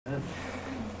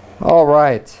All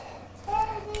right.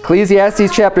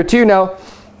 Ecclesiastes chapter 2. Now,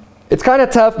 it's kind of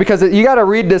tough because you got to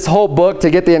read this whole book to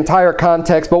get the entire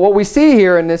context. But what we see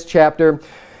here in this chapter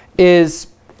is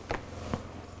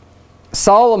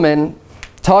Solomon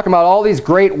talking about all these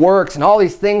great works and all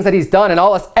these things that he's done and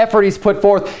all this effort he's put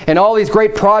forth and all these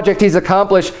great projects he's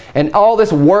accomplished and all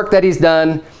this work that he's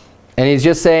done. And he's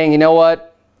just saying, you know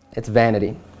what? It's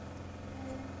vanity.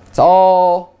 It's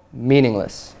all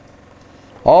meaningless.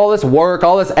 All this work,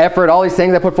 all this effort, all these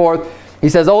things I put forth. He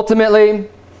says, ultimately,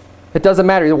 it doesn't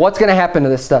matter. What's going to happen to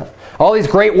this stuff? All these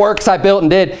great works I built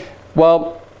and did,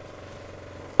 well,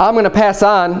 I'm going to pass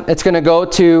on. It's going to go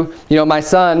to, my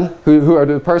son, who or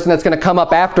the person that's going to come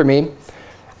up after me.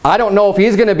 I don't know if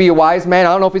he's going to be a wise man.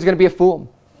 I don't know if he's going to be a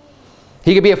fool.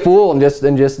 He could be a fool and just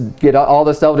get all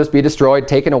this stuff, just be destroyed,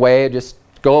 taken away, just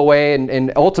go away,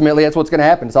 and ultimately that's what's going to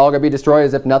happen. It's all going to be destroyed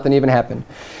as if nothing even happened.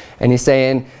 And he's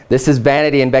saying this is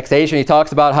vanity and vexation. He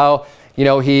talks about how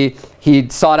he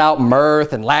sought out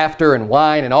mirth and laughter and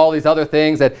wine and all these other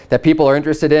things that people are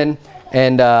interested in.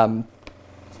 And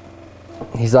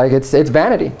he's like, it's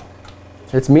vanity.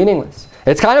 It's meaningless.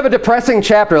 It's kind of a depressing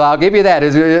chapter, I'll give you that.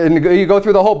 As you go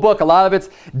through the whole book, a lot of it's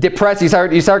depressed. You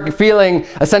start feeling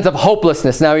a sense of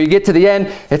hopelessness. Now you get to the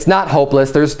end, it's not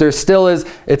hopeless. There still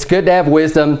is, it's good to have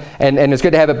wisdom and it's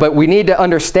good to have it, but we need to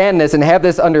understand this and have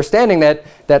this understanding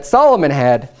that Solomon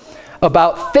had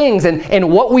about things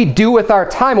and what we do with our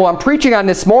time. What I'm preaching on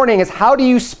this morning is how do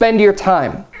you spend your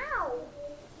time?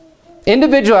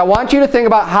 Individually, I want you to think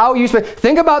about how you spend.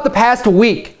 Think about the past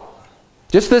week.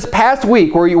 Just this past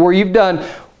week where you've done,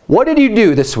 what did you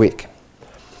do this week?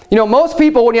 Most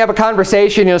people, when you have a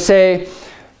conversation, you'll say,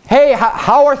 hey,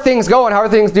 how are things going? How are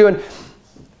things doing?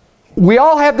 We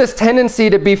all have this tendency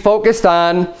to be focused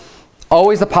on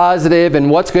always the positive and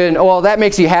what's good. And, oh, well, that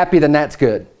makes you happy, then that's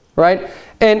good, right?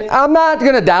 And I'm not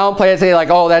going to downplay and say like,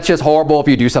 oh, that's just horrible if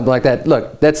you do something like that.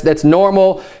 Look, that's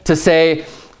normal to say,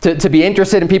 to be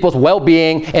interested in people's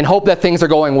well-being and hope that things are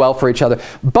going well for each other.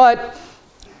 But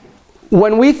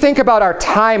when we think about our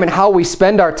time and how we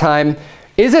spend our time,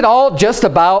 is it all just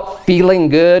about feeling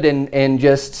good and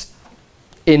just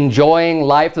enjoying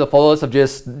life to the fullest of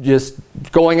just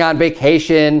going on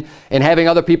vacation and having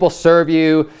other people serve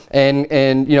you and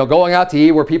going out to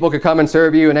eat where people could come and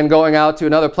serve you and then going out to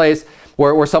another place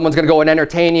where someone's going to go and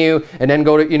entertain you and then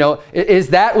go to, is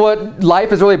that what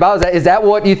life is really about? Is that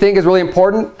what you think is really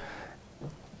important?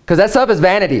 Because that stuff is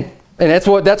vanity. And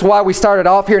that's why we started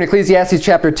off here in Ecclesiastes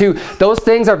chapter 2. Those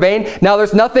things are vain. Now,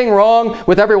 there's nothing wrong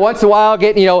with every once in a while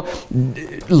getting,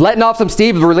 letting off some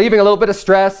steam, relieving a little bit of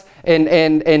stress,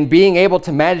 and being able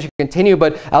to manage and continue.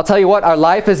 But I'll tell you what, our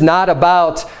life is not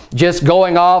about just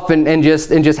going off and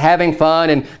just having fun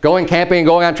and going camping and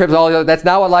going on trips and all the other. That's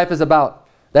not what life is about.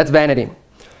 That's vanity.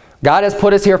 God has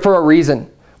put us here for a reason.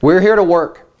 We're here to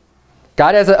work.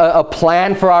 God has a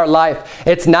plan for our life.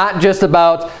 It's not just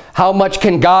about how much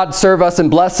can God serve us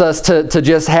and bless us to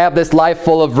just have this life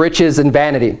full of riches and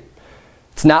vanity.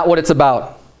 It's not what it's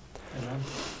about. Amen.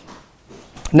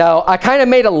 Now, I kind of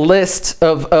made a list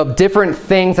of different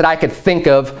things that I could think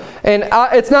of. And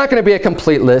it's not going to be a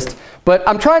complete list. But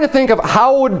I'm trying to think of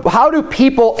how do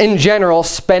people in general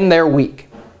spend their week?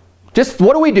 Just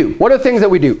what do we do? What are the things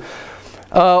that we do?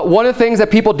 One of the things that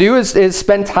people do is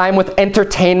spend time with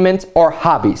entertainment or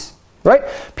hobbies, right?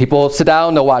 People sit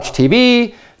down, they'll watch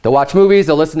TV, they'll watch movies,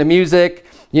 they'll listen to music,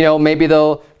 maybe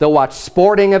they'll watch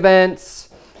sporting events,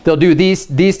 they'll do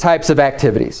these types of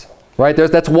activities, right?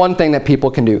 That's one thing that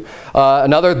people can do.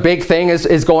 Another big thing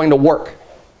is going to work.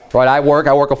 Right, I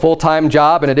work a full-time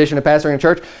job in addition to pastoring a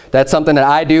church. That's something that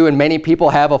I do, and many people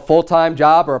have a full-time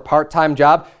job or a part-time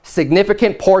job.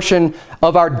 Significant portion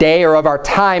of our day or of our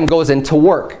time goes into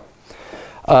work.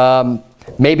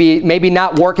 Maybe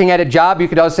not working at a job. You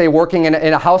could also say working in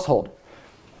a household.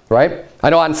 Right? I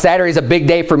know on Saturday is a big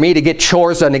day for me to get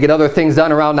chores done, to get other things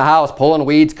done around the house, pulling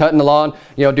weeds, cutting the lawn,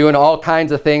 doing all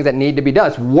kinds of things that need to be done.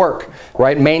 It's work,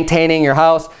 right? Maintaining your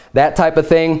house, that type of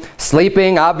thing.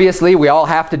 Sleeping, obviously, we all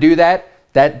have to do that.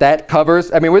 That covers,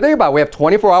 we're thinking about it. We have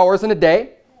 24 hours in a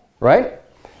day, right?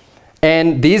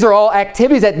 And these are all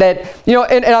activities that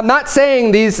and I'm not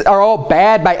saying these are all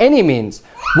bad by any means.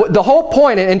 The whole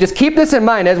point, and just keep this in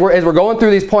mind as we're going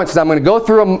through these points, because I'm going to go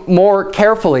through them more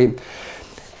carefully,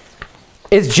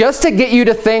 is just to get you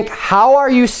to think, how are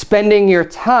you spending your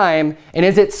time, and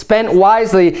is it spent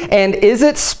wisely, and is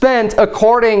it spent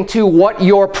according to what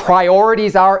your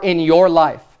priorities are in your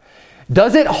life?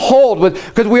 Does it hold with,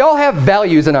 because we all have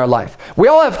values in our life. We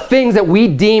all have things that we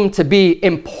deem to be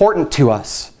important to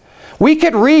us. We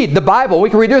could read the Bible, we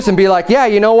could read this and be like, yeah,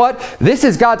 you know what? This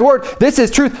is God's word, this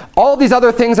is truth. All these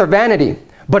other things are vanity.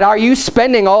 But are you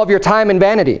spending all of your time in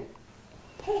vanity?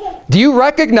 Do you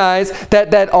recognize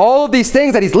that all of these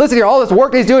things that he's listed here, all this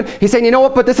work that he's doing, he's saying, you know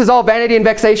what, but this is all vanity and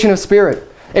vexation of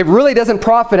spirit. It really doesn't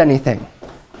profit anything.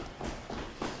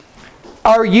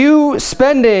 Are you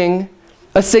spending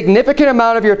a significant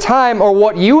amount of your time, or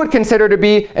what you would consider to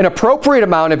be an appropriate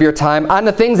amount of your time, on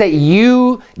the things that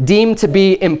you deem to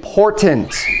be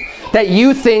important, that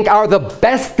you think are the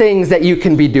best things that you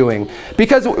can be doing?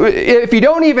 Because if you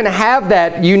don't even have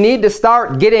that, you need to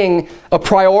start getting a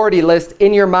priority list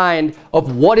in your mind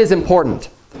of what is important.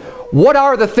 What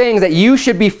are the things that you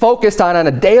should be focused on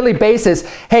a daily basis?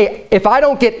 Hey, if I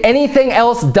don't get anything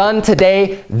else done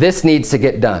today, this needs to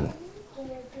get done.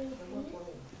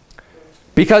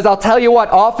 Because I'll tell you what,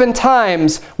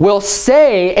 oftentimes we'll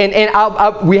say,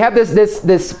 and we have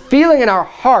this feeling in our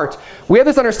heart, we have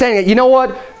this understanding that, you know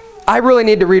what, I really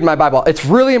need to read my Bible. It's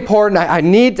really important. I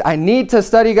need to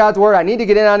study God's Word. I need to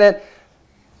get in on it.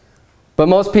 But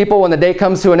most people, when the day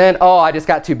comes to an end, oh, I just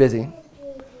got too busy.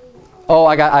 Oh,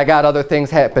 I got other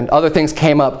things happened. Other things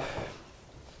came up.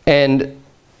 And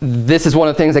this is one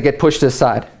of the things that get pushed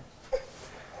aside.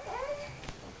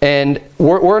 And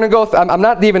we're going to go, I'm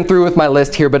not even through with my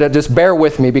list here, but just bear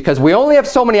with me, because we only have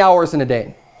so many hours in a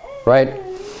day, right?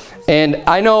 And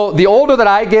I know the older that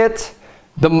I get,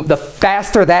 the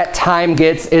faster that time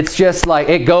gets. It's just like,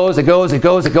 it goes.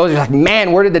 You're like,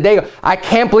 man, where did the day go? I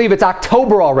can't believe it's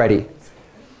October already.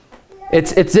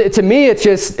 To me, it's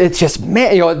just,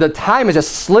 man, you know, the time is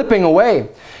just slipping away.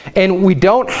 And we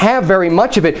don't have very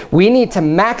much of it. We need to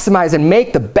maximize and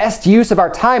make the best use of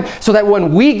our time so that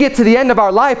when we get to the end of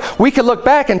our life, we can look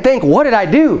back and think, what did I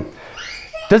do?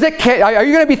 Are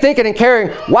you going to be thinking and caring,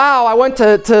 wow, I went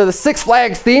to the Six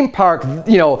Flags theme park,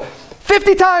 you know,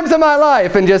 50 times in my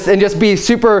life, and just be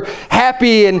super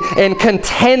happy and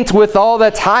content with all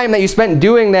the time that you spent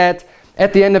doing that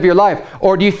at the end of your life?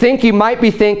 Or do you think you might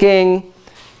be thinking,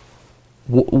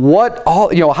 what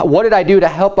did I do to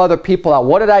help other people out?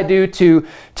 What did I do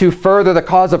to further the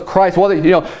cause of Christ? Well, you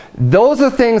know, those are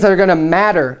things that are going to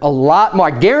matter a lot more.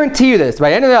 I guarantee you this. By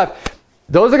the end of the life,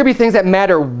 those are going to be things that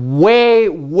matter way,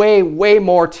 way, way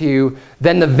more to you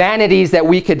than the vanities that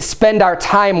we could spend our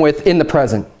time with in the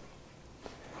present.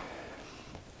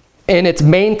 And it's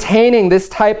maintaining this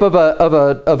type of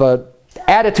a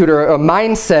attitude or a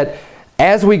mindset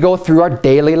as we go through our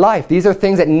daily life. These are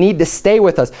things that need to stay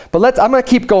with us. But I'm going to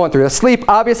keep going through. Sleep,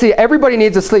 obviously, everybody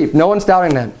needs to sleep. No one's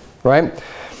doubting that, right?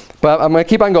 But I'm going to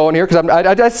keep on going here,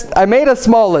 because I made a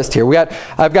small list here.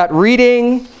 I've got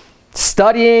reading,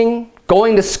 studying,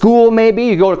 going to school maybe.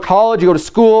 You go to college, you go to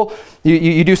school,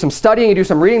 you do some studying, you do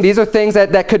some reading. These are things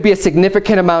that could be a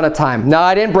significant amount of time. Now,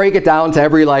 I didn't break it down to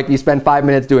every, like, you spend 5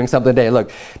 minutes doing something a day.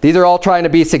 Look, these are all trying to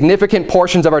be significant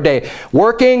portions of our day.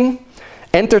 Working,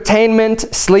 entertainment,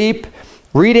 sleep,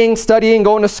 reading, studying,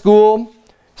 going to school.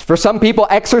 For some people,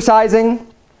 exercising,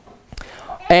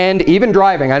 and even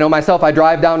driving. I know myself, I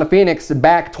drive down to Phoenix and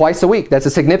back twice a week. That's a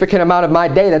significant amount of my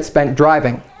day that's spent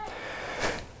driving.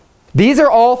 These are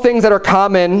all things that are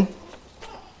common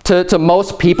to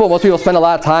most people. Most people spend a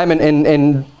lot of time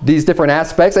in these different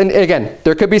aspects. And again,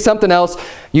 there could be something else.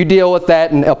 You deal with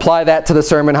that and apply that to the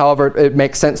sermon however it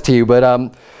makes sense to you.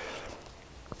 But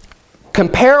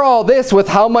compare all this with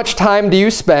how much time do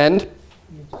you spend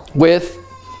with,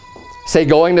 say,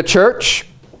 going to church,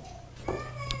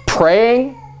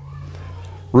 praying,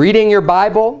 reading your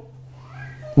Bible,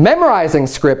 memorizing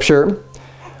Scripture,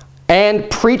 and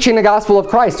preaching the gospel of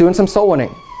Christ, doing some soul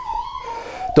winning.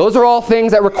 Those are all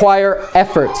things that require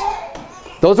effort.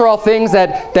 Those are all things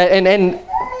and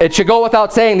it should go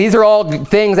without saying, these are all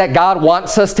things that God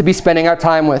wants us to be spending our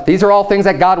time with. These are all things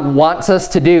that God wants us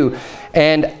to do.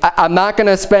 And I'm not going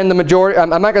to spend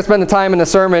the time in the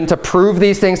sermon to prove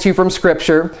these things to you from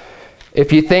Scripture.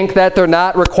 If you think that they're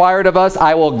not required of us,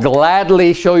 I will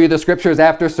gladly show you the Scriptures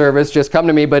after service. Just come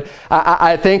to me. But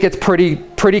I think it's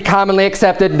pretty commonly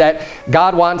accepted that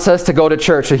God wants us to go to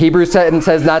church. The Hebrews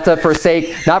says not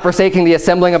forsaking the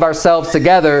assembling of ourselves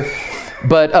together,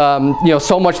 but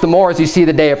so much the more as you see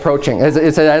the day approaching, as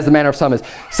the manner of some is.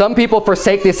 Some people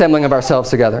forsake the assembling of ourselves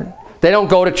together. They don't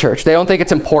go to church. They don't think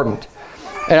it's important.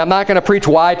 And I'm not going to preach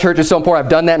why church is so important.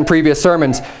 I've done that in previous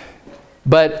sermons.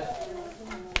 But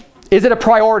is it a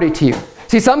priority to you?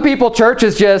 See, some people, church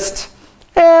is just,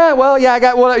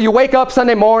 you wake up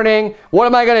Sunday morning. What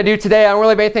am I going to do today? I don't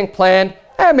really have anything planned.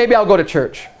 Maybe I'll go to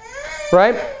church,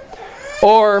 right?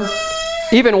 Or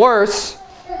even worse,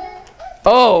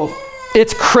 oh,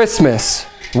 it's Christmas.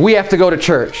 We have to go to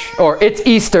church. Or it's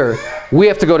Easter. We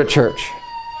have to go to church,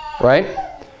 right?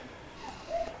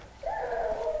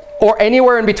 Or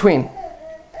anywhere in between.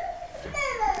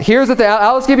 here's the thing.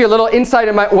 I'll just give you a little insight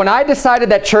in when I decided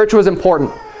that church was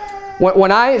important.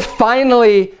 When I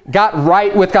finally got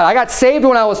right with God, I got saved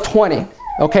when I was 20.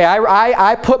 Okay,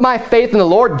 I put my faith in the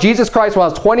Lord Jesus Christ when I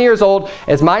was 20 years old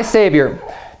as my Savior.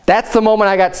 That's the moment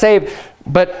I got saved.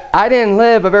 But I didn't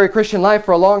live a very Christian life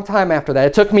for a long time after that.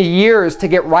 It took me years to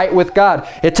get right with God.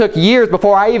 It took years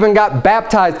before I even got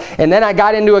baptized. And then I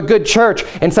got into a good church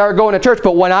and started going to church.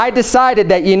 But when I decided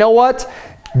that, you know what?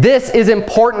 This is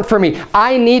important for me.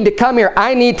 I need to come here.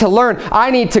 I need to learn. I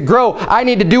need to grow. I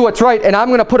need to do what's right. And I'm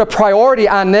going to put a priority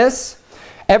on this.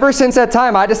 Ever since that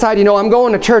time, I decided, you know, I'm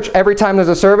going to church every time there's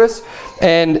a service.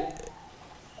 And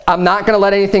I'm not going to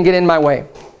let anything get in my way.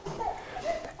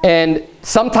 And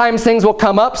sometimes things will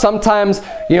come up. Sometimes,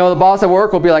 you know, the boss at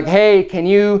work will be like, hey, can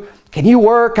you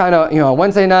work on a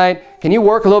Wednesday night? Can you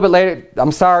work a little bit later?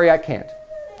 I'm sorry, I can't.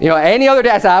 You know, any other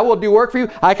day I said, I will do work for you.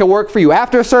 I can work for you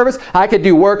after service. I could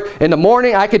do work in the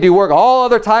morning. I could do work all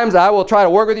other times. I will try to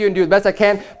work with you and do the best I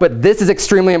can. But this is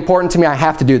extremely important to me. I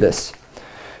have to do this.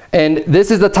 And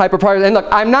this is the type of priority. And look,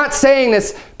 I'm not saying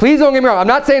this, please don't get me wrong, I'm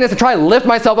not saying this to try to lift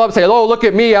myself up and say, oh, look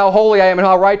at me, how holy I am and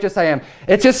how righteous I am.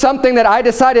 It's just something that I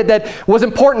decided that was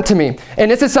important to me. And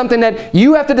this is something that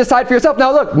you have to decide for yourself.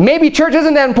 Now look, maybe church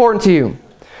isn't that important to you.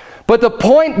 But the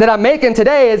point that I'm making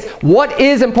today is what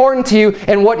is important to you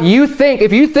and what you think.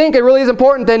 If you think it really is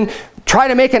important, then try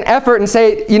to make an effort and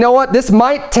say, you know what, this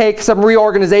might take some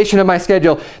reorganization of my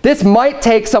schedule. This might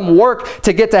take some work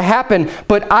to get to happen,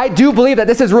 but I do believe that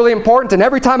this is really important. And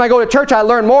every time I go to church, I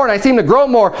learn more and I seem to grow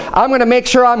more. I'm going to make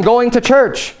sure I'm going to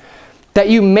church. That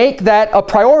you make that a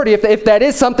priority. If that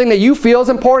is something that you feel is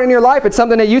important in your life, it's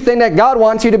something that you think that God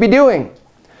wants you to be doing.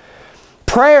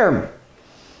 Prayer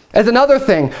is another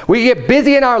thing. We get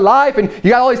busy in our life and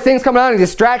you got all these things coming on and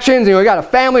distractions, and you got a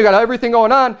family, you got everything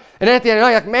going on, and then at the end of the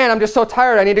night, you're like, man, I'm just so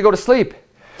tired, I need to go to sleep.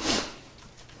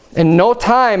 And no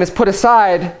time is put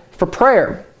aside for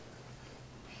prayer.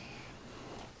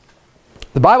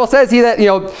 The Bible says, he that,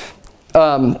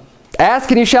 ask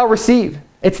and you shall receive.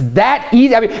 It's that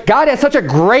easy. I mean, God has such a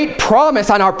great promise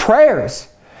on our prayers.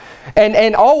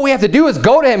 And all we have to do is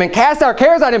go to Him and cast our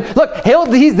cares on Him. Look,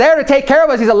 He's there to take care of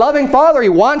us. He's a loving Father. He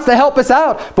wants to help us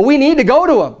out. But we need to go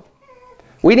to Him.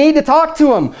 We need to talk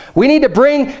to Him. We need to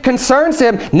bring concerns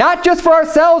to Him, not just for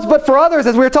ourselves, but for others.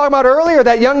 As we were talking about earlier,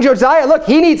 that young Josiah, look,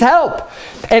 he needs help.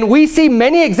 And we see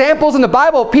many examples in the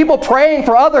Bible of people praying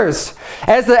for others.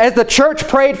 As the church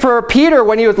prayed for Peter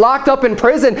when he was locked up in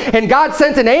prison, and God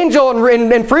sent an angel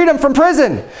and freed him from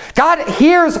prison. God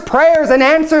hears prayers and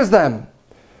answers them.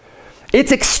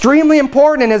 It's extremely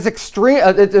important, and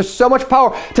there's so much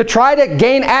power to try to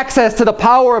gain access to the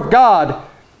power of God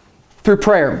through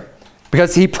prayer.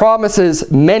 Because He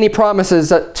promises, many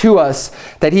promises to us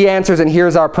that He answers and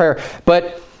hears our prayer.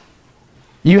 But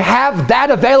you have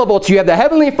that available to you. You have the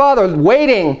Heavenly Father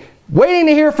waiting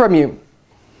to hear from you.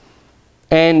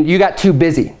 And you got too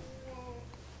busy.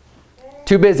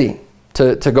 Too busy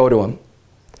to go to Him.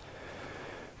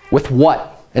 With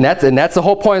what? And that's the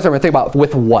whole point of something to think about.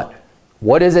 With what?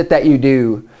 What is it that you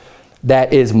do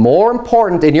that is more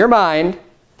important in your mind,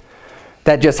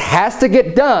 that just has to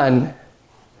get done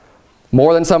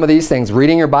more than some of these things?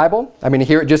 Reading your Bible. I mean,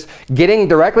 here, just getting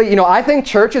directly. I think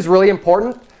church is really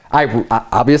important.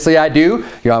 Obviously I do.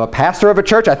 I'm a pastor of a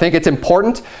church. I think it's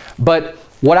important. But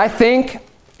what I think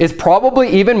is probably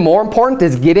even more important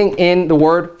is getting in the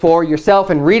Word for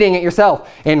yourself and reading it yourself.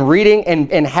 And reading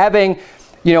and having,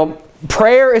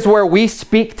 prayer is where we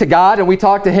speak to God and we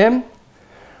talk to Him.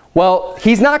 Well,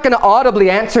 He's not going to audibly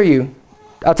answer you.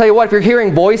 I'll tell you what, if you're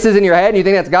hearing voices in your head and you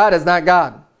think that's God, it's not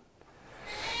God.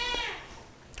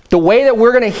 The way that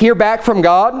we're going to hear back from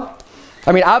God,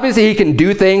 I mean, obviously He can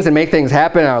do things and make things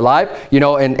happen in our life,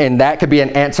 and that could be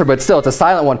an answer, but still, it's a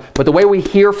silent one. But the way we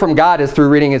hear from God is through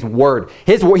reading His Word.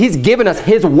 He's given us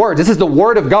His words. This is the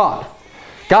Word of God.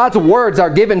 God's words are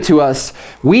given to us.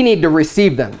 We need to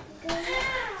receive them.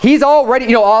 He's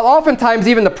already, oftentimes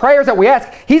even the prayers that we ask,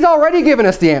 He's already given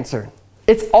us the answer.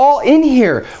 It's all in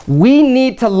here. We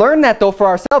need to learn that, though, for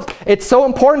ourselves. It's so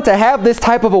important to have this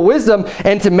type of a wisdom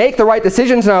and to make the right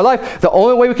decisions in our life. The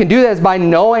only way we can do that is by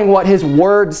knowing what His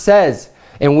Word says.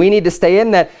 And we need to stay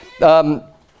in that.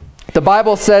 The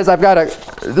Bible says,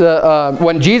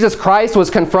 when Jesus Christ was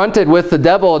confronted with the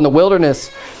devil in the wilderness,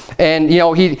 and,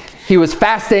 he was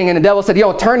fasting, and the devil said,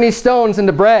 turn these stones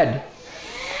into bread.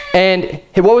 And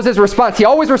what was His response? He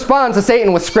always responds to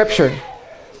Satan with Scripture.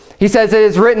 He says, it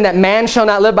is written that man shall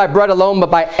not live by bread alone, but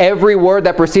by every word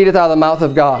that proceedeth out of the mouth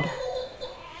of God.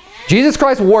 Jesus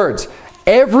Christ's words,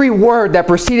 every word that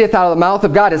proceedeth out of the mouth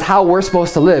of God is how we're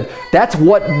supposed to live. That's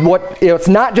what it's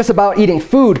not just about eating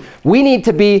food. We need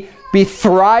to be be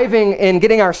thriving in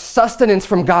getting our sustenance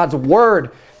from God's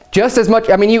Word just as much.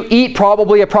 I mean, you eat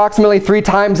probably approximately 3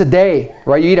 times a day,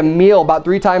 right? You eat a meal about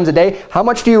 3 times a day. How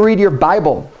much do you read your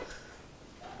Bible?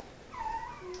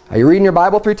 Are you reading your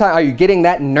Bible 3 times? Are you getting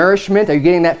that nourishment? Are you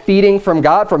getting that feeding from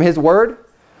God, from His Word?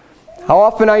 How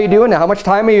often are you doing that? How much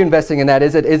time are you investing in that?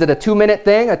 Is it a 2-minute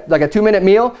thing, like a 2-minute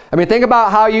meal? I mean, think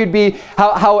about how you'd be,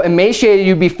 how emaciated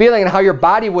you'd be feeling, and how your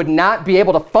body would not be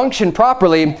able to function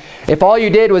properly if all you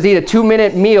did was eat a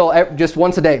 2-minute meal just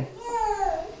once a day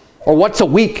or once a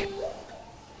week.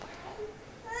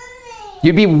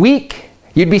 You'd be weak.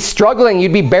 You'd be struggling.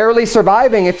 You'd be barely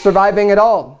surviving, if surviving at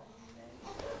all.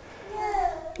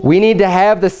 We need to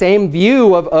have the same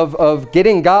view of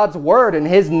getting God's Word and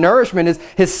His nourishment,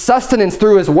 His sustenance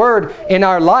through His Word in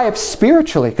our life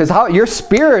spiritually. Because your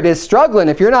spirit is struggling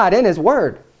if you're not in His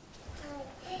Word.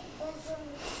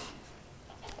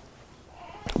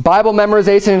 Bible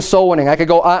memorization and soul winning. I could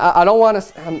go, I don't want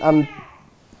to,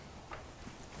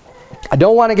 I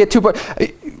don't want to get too, but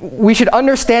we should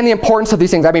understand the importance of these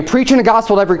things. I mean, preaching the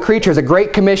gospel to every creature is a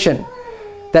great commission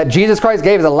that Jesus Christ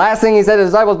gave. It's the last thing He said to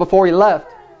His disciples before He left.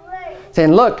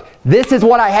 Saying, look, this is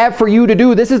what I have for you to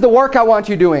do. This is the work I want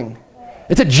you doing.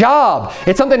 It's a job.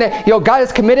 It's something that, God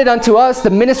has committed unto us, the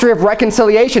ministry of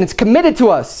reconciliation. It's committed to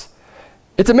us.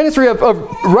 It's a ministry of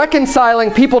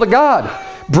reconciling people to God,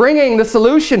 bringing the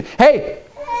solution. Hey,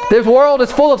 this world is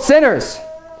full of sinners.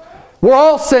 We're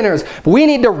all sinners. But we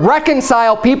need to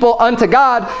reconcile people unto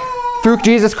God through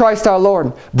Jesus Christ our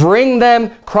Lord. Bring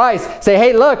them Christ. Say,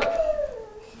 hey, look,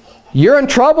 you're in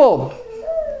trouble.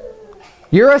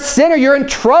 You're a sinner. You're in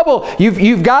trouble.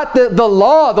 You've got the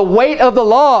law, the weight of the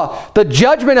law. The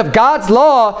judgment of God's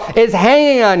law is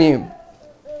hanging on you.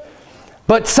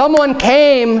 But someone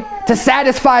came to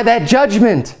satisfy that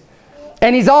judgment.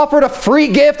 And He's offered a free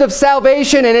gift of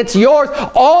salvation, and it's yours.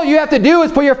 All you have to do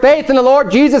is put your faith in the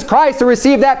Lord Jesus Christ to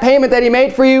receive that payment that He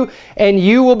made for you, and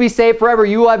you will be saved forever.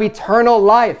 You will have eternal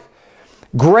life.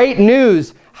 Great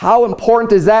news. How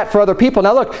important is that for other people?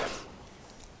 Now look,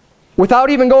 without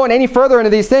even going any further into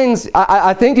these things,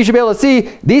 I think you should be able to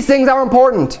see these things are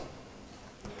important.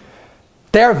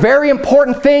 They are very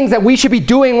important things that we should be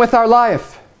doing with our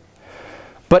life.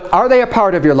 But are they a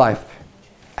part of your life?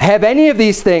 Have any of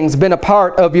these things been a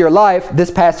part of your life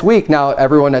this past week? Now,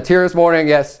 everyone that's here this morning,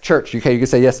 yes, church. Okay, you can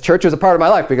say, yes, church is a part of my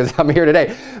life because I'm here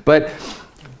today. But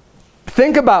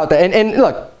think about that. And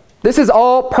look, this is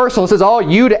all personal. This is all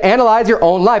you to analyze your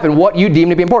own life and what you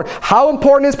deem to be important. How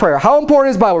important is prayer? How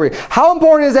important is Bible reading? How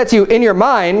important is that to you in your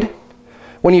mind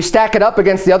when you stack it up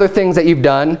against the other things that you've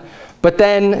done? But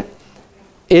then,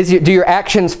 do your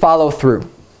actions follow through?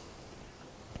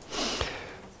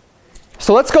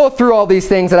 So let's go through all these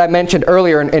things that I mentioned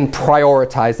earlier and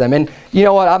prioritize them. And you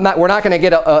know what? We're not going to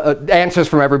get answers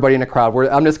from everybody in the crowd.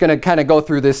 I'm just going to kind of go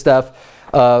through this stuff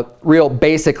real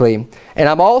basically. And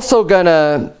I'm also going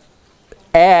to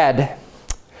add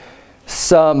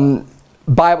some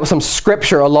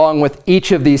scripture along with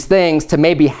each of these things to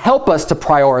maybe help us to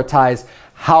prioritize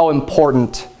how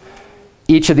important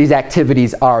each of these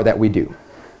activities are that we do.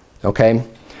 Okay?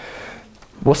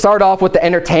 We'll start off with the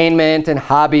entertainment and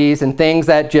hobbies and things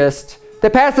that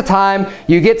pass the time.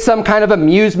 You get some kind of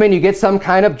amusement, you get some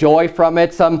kind of joy from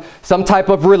it, some type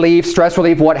of relief, stress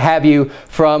relief, what have you,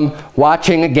 from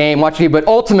watching a game, but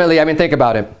ultimately, I mean, think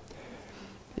about it.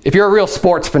 If you're a real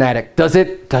sports fanatic, does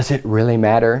it really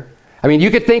matter? I mean, you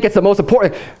could think it's the most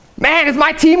important. Man, is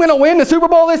my team going to win the Super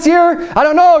Bowl this year? I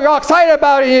don't know. You're all excited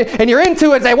about it, and you're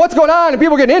into it, and say, what's going on? And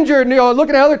people get injured, and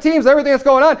looking at other teams, everything that's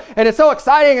going on, and it's so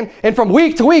exciting. And from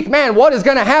week to week, man, what is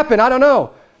going to happen? I don't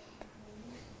know.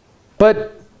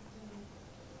 But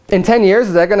in 10 years,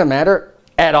 is that going to matter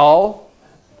at all?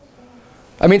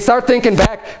 I mean, start thinking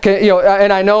back,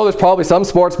 and I know there's probably some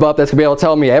sports buff that's going to be able to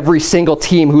tell me every single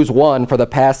team who's won for the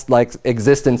past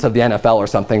existence of the NFL or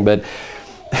something, but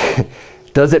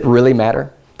does it really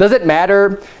matter? Does it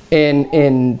matter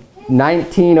in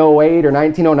 1908 or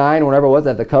 1909, whenever it was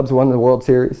that the Cubs won the World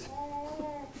Series?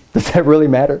 Does that really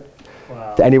matter?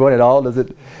 Wow. To anyone at all?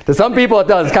 To some people it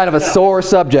does. It's kind of a sore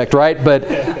subject, right? But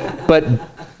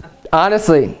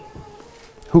honestly,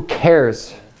 who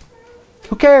cares?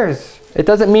 Who cares? It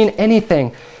doesn't mean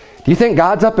anything. Do you think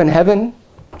God's up in heaven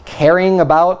caring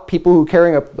about people who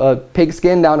carrying a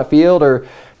pigskin down a field or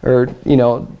hitting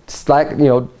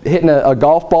a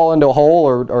golf ball into a hole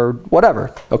or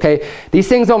whatever? Okay, these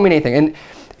things don't mean anything. And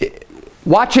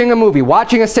watching a movie,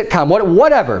 watching a sitcom,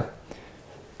 whatever,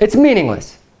 it's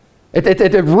meaningless.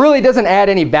 It really doesn't add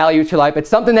any value to life. It's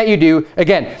something that you do.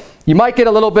 Again, you might get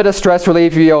a little bit of stress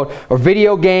relief, or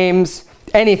video games,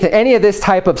 any of this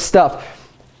type of stuff.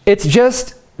 It's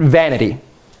just vanity.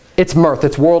 It's mirth.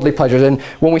 It's worldly pleasures. And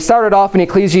when we started off in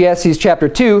Ecclesiastes chapter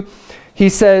 2, he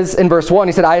says in verse 1,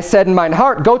 he said, I said in mine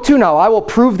heart, go to now, I will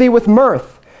prove thee with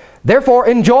mirth. Therefore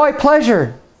enjoy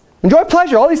pleasure. Enjoy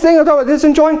pleasure. All these things are just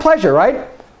enjoying pleasure, right?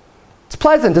 It's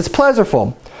pleasant. It's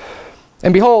pleasureful.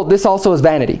 And behold, this also is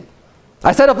vanity.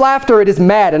 I said of laughter, it is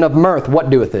mad, and of mirth, what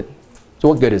doeth it? So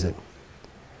what good is it?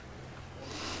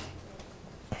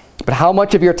 But how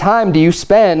much of your time do you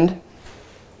spend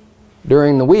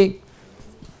during the week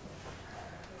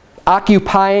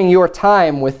occupying your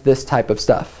time with this type of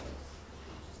stuff?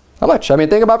 How much? I mean,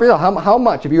 think about yourself. How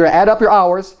much? If you're going to add up your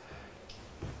hours,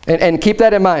 and keep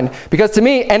that in mind. Because to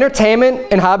me, entertainment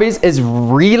and hobbies is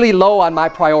really low on my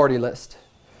priority list.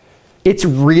 It's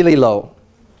really low.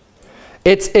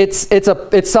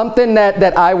 It's something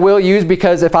that I will use,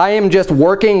 because if I am just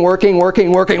working so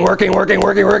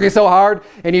hard,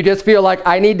 and you just feel like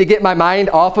I need to get my mind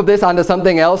off of this onto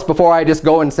something else before I just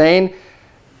go insane,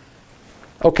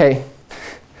 okay.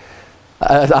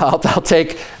 I'll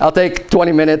take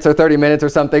 20 minutes or 30 minutes or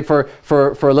something for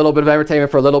a little bit of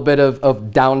entertainment, for a little bit of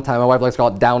downtime. My wife likes to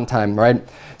call it downtime, right?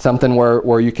 Something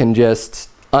where you can just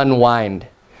unwind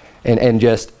and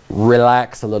just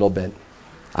relax a little bit.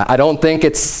 I don't think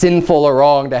it's sinful or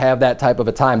wrong to have that type of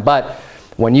a time, but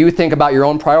when you think about your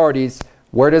own priorities,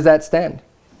 where does that stand?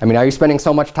 I mean, are you spending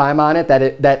so much time on it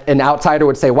that an outsider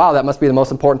would say, wow, that must be the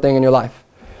most important thing in your life?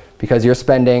 Because you're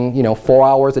spending, 4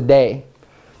 hours a day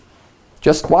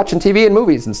just watching TV and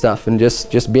movies and stuff, and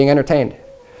just being entertained.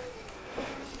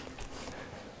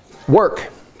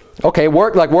 Work. Okay,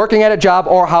 work, like working at a job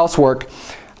or housework.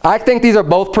 I think these are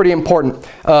both pretty important.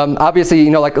 Obviously,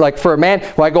 like for a man,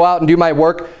 when I go out and do my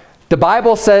work, the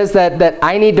Bible says that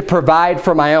I need to provide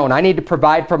for my own. I need to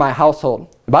provide for my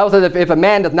household. The Bible says if a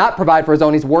man does not provide for his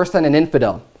own, he's worse than an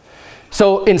infidel.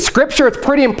 So in Scripture, it's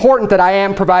pretty important that I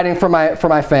am providing for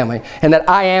my family and that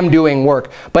I am doing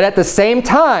work. But at the same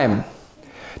time,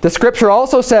 the Scripture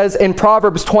also says in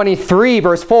Proverbs 23,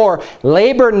 verse 4,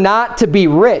 labor not to be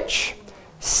rich.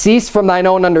 Cease from thine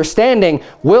own understanding.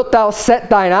 Wilt thou set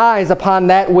thine eyes upon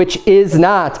that which is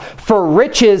not? For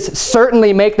riches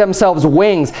certainly make themselves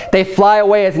wings. They fly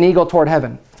away as an eagle toward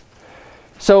heaven.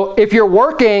 So if you're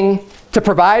working to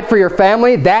provide for your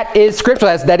family, that is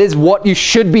scriptural. That is what you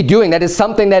should be doing. That is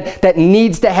something that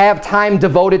needs to have time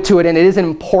devoted to it, and it is an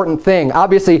important thing.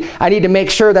 Obviously, I need to make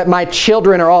sure that my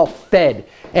children are all fed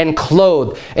and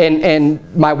clothed, and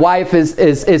my wife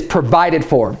is provided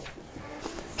for.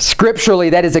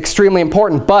 Scripturally, that is extremely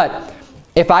important. But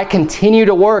if I continue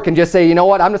to work and just say, you know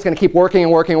what, I'm just going to keep working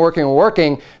and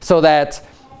working so that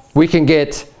we can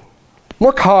get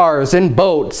more cars and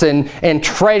boats and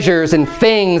treasures and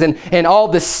things and all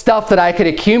this stuff that I could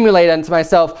accumulate unto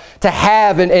myself to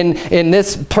have in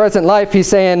this present life, he's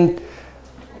saying,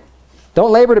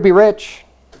 don't labor to be rich.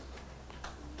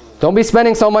 Don't be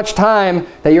spending so much time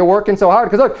that you're working so hard.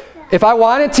 Because look, if I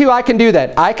wanted to, I can do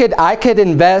that. I could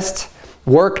invest,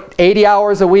 work 80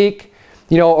 hours a week,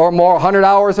 or more, 100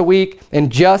 hours a week,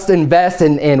 and just invest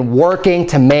in working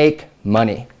to make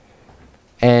money.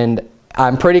 And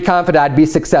I'm pretty confident I'd be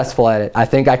successful at it. I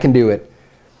think I can do it.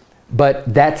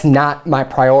 But that's not my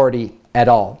priority at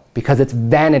all, because it's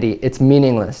vanity. It's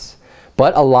meaningless.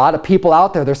 But a lot of people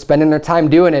out there, they're spending their time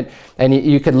doing it. And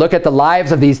you could look at the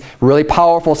lives of these really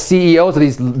powerful CEOs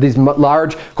of these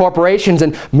large corporations,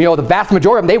 and the vast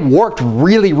majority of them, they worked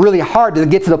really, really hard to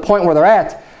get to the point where they're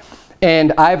at.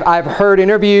 And I've heard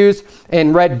interviews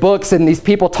and read books, and these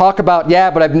people talk about,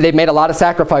 but they've made a lot of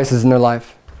sacrifices in their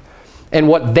life. And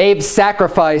what they've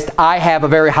sacrificed, I have a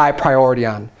very high priority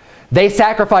on. They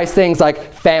sacrifice things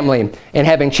like family and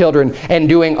having children and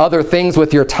doing other things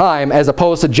with your time, as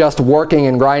opposed to just working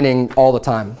and grinding all the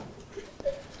time.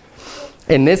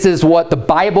 And this is what the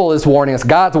Bible is warning us.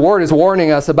 God's Word is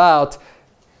warning us about.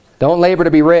 Don't labor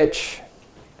to be rich.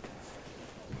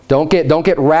 Don't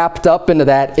get wrapped up into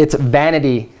that. It's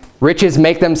vanity. Riches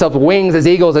make themselves wings as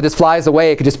eagles. It just flies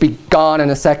away. It could just be gone in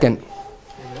a second.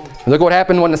 Look what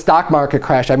happened when the stock market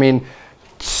crashed. I mean,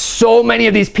 so many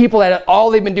of these people that all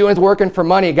they've been doing is working for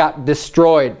money got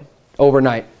destroyed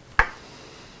overnight.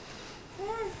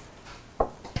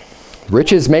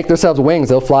 Riches make themselves wings.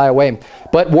 They'll fly away.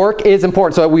 But work is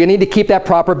important. So we need to keep that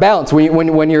proper balance.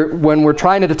 When we're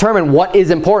trying to determine what is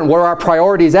important, where our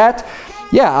priorities at,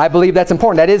 I believe that's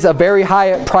important. That is a very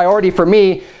high priority for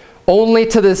me, only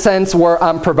to the sense where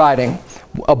I'm providing.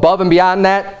 Above and beyond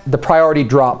that, the priority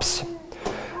drops.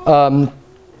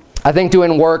 I think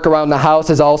doing work around the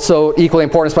house is also equally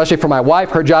important, especially for my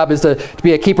wife. Her job is to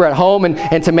be a keeper at home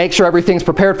and to make sure everything's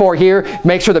prepared for here,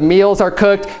 make sure the meals are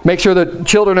cooked, make sure the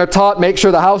children are taught, make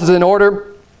sure the house is in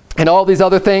order, and all these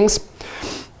other things.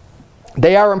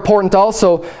 they are important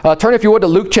also. Turn, if you would, to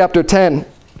Luke chapter 10.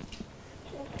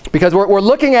 Because we're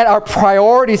looking at our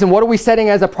priorities and what are we setting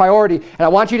as a priority. And I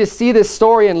want you to see this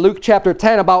story in Luke chapter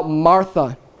 10 about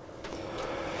Martha.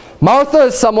 Martha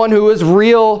is someone who is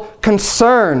real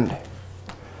concerned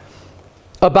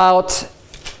about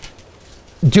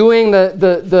doing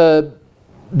the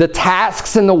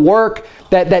tasks and the work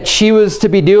that she was to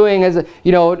be doing, as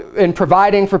in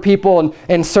providing for people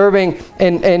and serving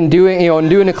and doing and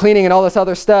doing the cleaning and all this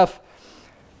other stuff.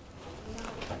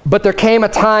 But there came a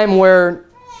time where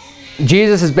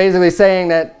Jesus is basically saying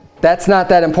that that's not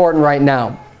that important right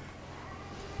now.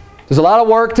 There's a lot of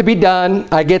work to be done,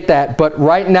 I get that, but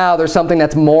right now there's something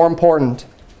that's more important.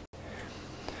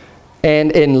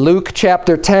 And in Luke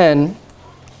chapter 10,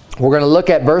 we're going to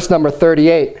look at verse number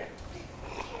 38.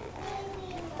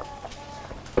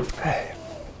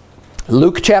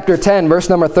 Luke chapter 10, verse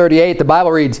number 38, the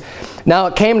Bible reads, "Now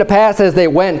it came to pass as they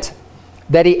went,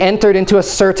 that he entered into a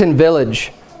certain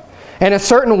village. And a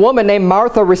certain woman named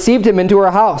Martha received him into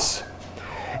her house.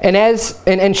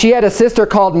 And she had a sister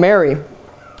called Mary,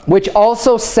 which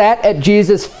also sat at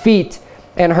Jesus' feet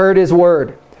and heard his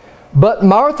word. But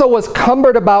Martha was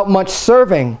cumbered about much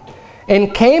serving,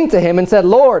 and came to him and said,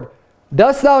 Lord,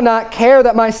 dost thou not care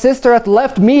that my sister hath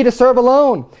left me to serve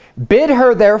alone? Bid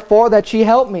her therefore that she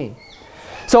help me."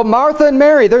 So Martha and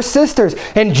Mary, they're sisters,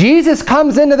 and Jesus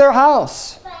comes into their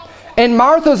house. And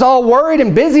Martha's all worried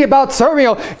and busy about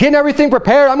serving, getting everything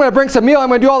prepared. I'm going to bring some meal. I'm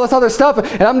going to do all this other stuff.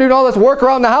 And I'm doing all this work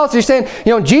around the house. You're saying,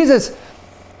 Jesus,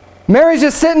 Mary's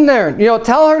just sitting there.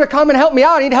 Tell her to come and help me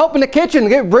out. I need help in the kitchen.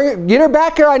 Get her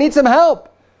back here. I need some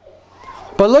help.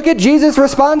 But look at Jesus'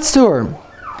 response to her.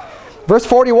 Verse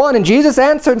 41, "And Jesus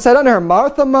answered and said unto her,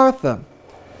 Martha, Martha,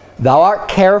 thou art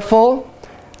careful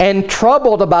and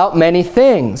troubled about many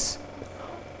things.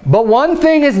 But one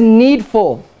thing is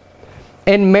needful.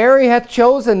 And Mary hath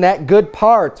chosen that good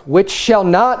part, which shall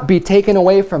not be taken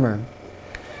away from her."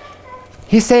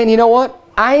 He's saying, you know what?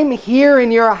 I'm here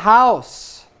in your house.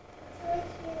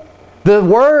 The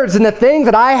words and the things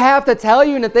that I have to tell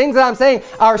you and the things that I'm saying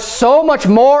are so much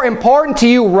more important to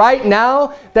you right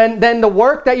now than the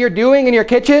work that you're doing in your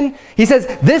kitchen. He says,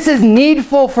 this is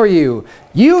needful for you.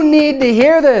 You need to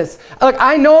hear this. Look,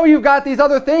 I know you've got these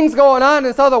other things going on,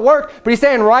 this other work, but he's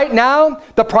saying right now,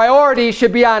 the priority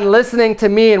should be on listening to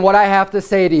me and what I have to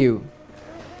say to you.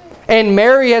 And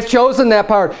Mary has chosen that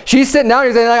part. She's sitting down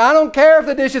and saying, I don't care if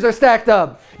the dishes are stacked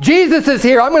up. Jesus is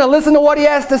here. I'm going to listen to what he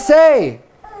has to say.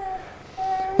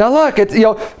 Now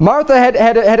look, Martha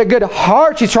had a good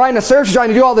heart. She's trying to serve. She's trying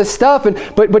to do all this stuff,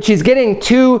 but she's getting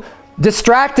too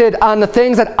distracted on the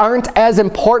things that aren't as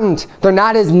important. They're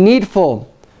not as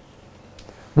needful.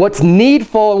 What's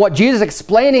needful and what Jesus is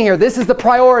explaining here, this is the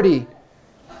priority.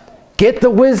 Get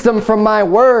the wisdom from my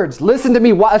words. Listen to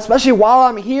me, especially while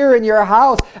I'm here in your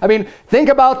house. I mean, think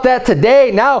about that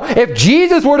today. Now, if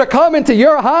Jesus were to come into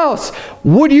your house,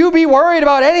 would you be worried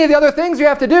about any of the other things you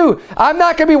have to do? I'm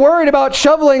not going to be worried about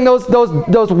shoveling those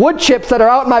wood chips that are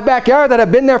out in my backyard that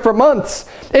have been there for months.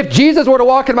 If Jesus were to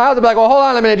walk in my house, I'd be like, well, hold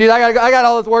on a minute, Jesus. I got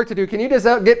all this work to do. Can you just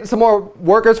get some more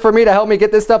workers for me to help me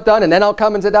get this stuff done, and then I'll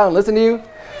come and sit down and listen to you?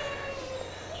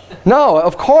 No,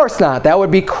 of course not. That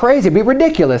would be crazy. It'd be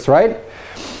ridiculous, right?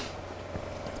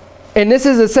 And this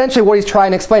is essentially what he's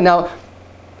trying to explain. Now,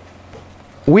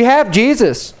 we have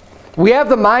Jesus. We have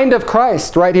the mind of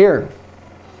Christ right here.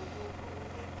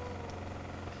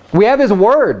 We have his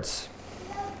words.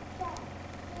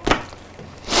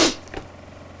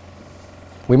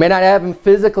 We may not have him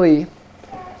physically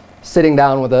sitting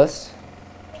down with us,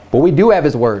 but we do have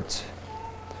his words.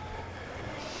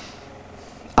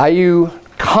 Are you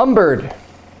cumbered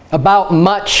about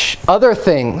much other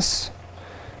things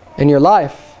in your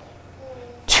life?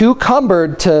 Too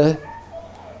cumbered to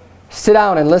sit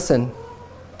down and listen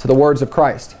to the words of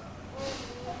Christ?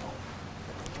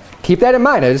 Keep that in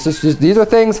mind. These are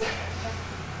things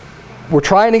we're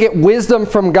trying to get wisdom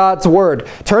from God's word.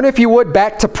 Turn, if you would,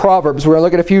 back to Proverbs. We're going to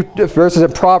look at a few verses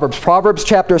in Proverbs. Proverbs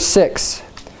chapter 6.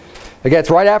 Again, it's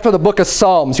right after the book of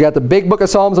Psalms. You got the big book of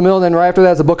Psalms in the middle, and then right after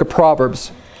that is the book of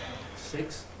Proverbs.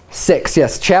 6,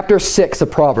 yes. Chapter 6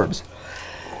 of Proverbs.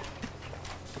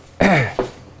 I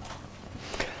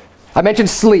mentioned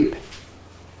sleep.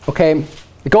 Okay?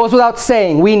 It goes without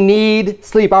saying, we need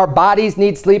sleep. Our bodies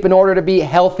need sleep in order to be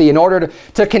healthy, in order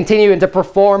to continue and to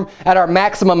perform at our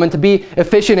maximum and to be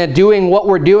efficient at doing what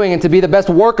we're doing and to be the best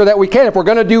worker that we can. If we're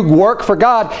going to do work for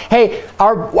God, hey,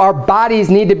 our bodies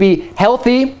need to be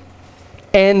healthy,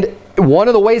 and one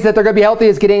of the ways that they're going to be healthy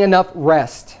is getting enough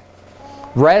rest.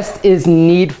 Rest is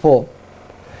needful.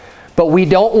 But we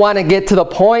don't want to get to the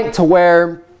point to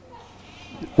where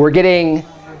we're getting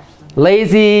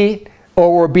lazy,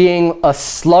 or we're being a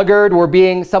sluggard. We're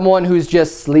being someone who's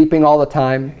just sleeping all the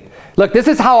time. Look, this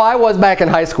is how I was back in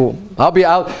high school.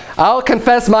 I'll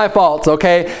confess my faults,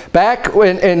 okay? Back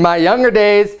in my younger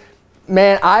days,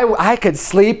 man, I could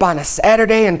sleep on a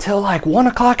Saturday until like 1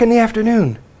 o'clock in the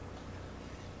afternoon.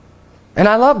 And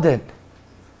I loved it.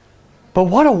 But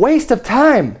what a waste of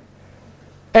time.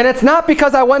 And it's not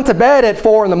because I went to bed at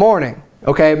 4 in the morning,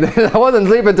 okay? I wasn't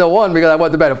sleeping until 1 because I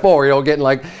went to bed at 4, getting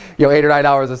like 8 or 9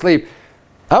 hours of sleep.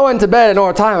 I went to bed at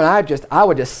normal time and I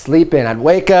would just sleep in. I'd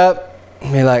wake up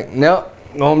and be like, nope,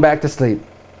 going back to sleep.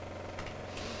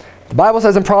 The Bible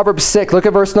says in Proverbs 6, look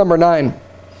at verse number 9. It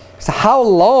says, how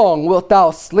long wilt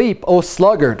thou sleep, O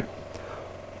sluggard?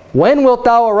 When wilt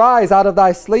thou arise out of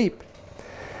thy sleep?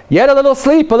 Yet a little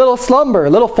sleep, a little slumber, a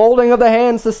little folding of the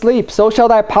hands to sleep. So shall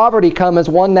thy poverty come as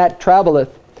one that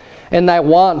traveleth, and thy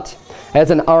want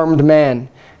as an armed man.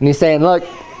 And he's saying, look,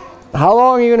 how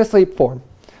long are you going to sleep for?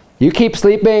 You keep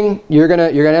sleeping, you're gonna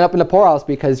end up in the poorhouse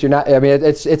because you're not. I mean,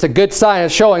 it's a good sign.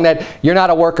 It's showing that you're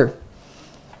not a worker.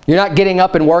 You're not getting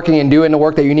up and working and doing the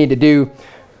work that you need to do.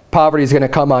 Poverty is going to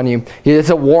come on you.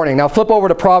 It's a warning. Now flip over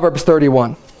to Proverbs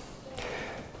 31.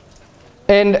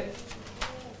 And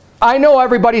I know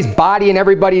everybody's body and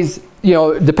everybody's,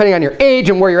 depending on your age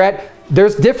and where you're at,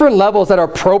 there's different levels that are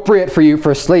appropriate for you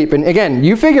for sleep. And again,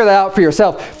 you figure that out for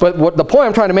yourself. But the point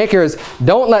I'm trying to make here is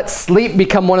don't let sleep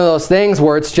become one of those things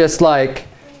where it's just like,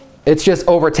 it's just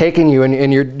overtaking you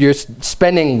and you're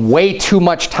spending way too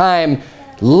much time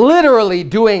literally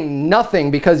doing nothing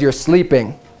because you're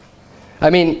sleeping.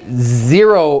 I mean,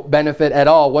 zero benefit at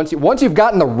all. Once you've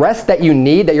gotten the rest that you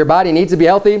need, that your body needs to be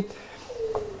healthy,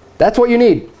 that's what you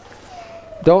need.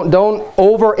 Don't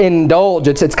overindulge.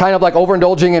 It's kind of like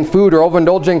overindulging in food or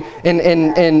overindulging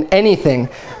in anything.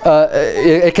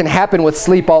 It can happen with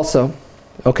sleep also.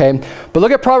 Okay, but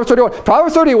look at Proverbs 31.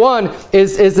 Proverbs 31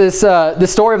 is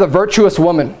this story of the virtuous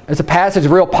woman. It's a passage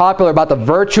real popular about the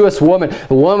virtuous woman,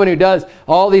 the woman who does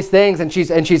all these things, and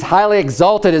she's highly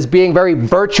exalted as being very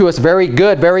virtuous, very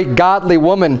good, very godly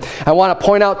woman. I want to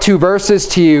point out 2 verses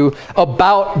to you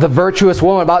about the virtuous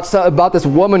woman, about this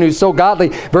woman who's so godly.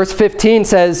 Verse 15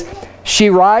 says,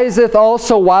 "She riseth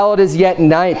also while it is yet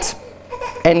night,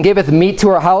 and giveth meat to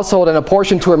her household and a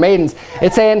portion to her maidens."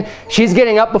 It's saying she's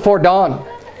getting up before dawn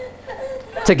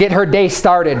to get her day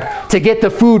started, to get the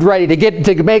food ready,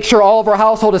 to make sure all of her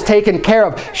household is taken care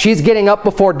of. She's getting up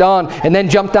before dawn. And then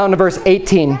jump down to verse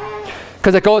 18,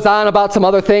 because it goes on about some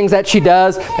other things that she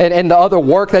does and the other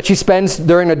work that she spends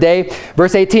during the day.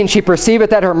 Verse 18, "She perceiveth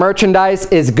that her merchandise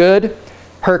is good.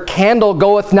 Her candle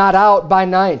goeth not out by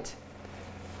night."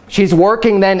 She's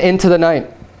working then into the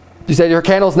night. She said her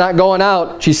candle's not going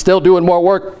out. She's still doing more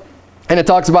work. And it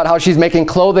talks about how she's making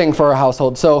clothing for her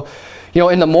household. So,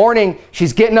 in the morning,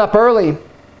 she's getting up early.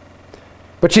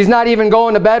 But she's not even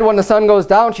going to bed when the sun goes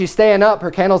down. She's staying up. Her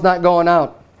candle's not going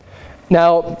out.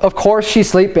 Now, of course, she's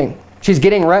sleeping. She's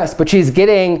getting rest, but she's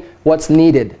getting what's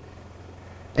needed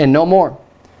and no more.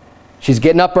 She's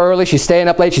getting up early. She's staying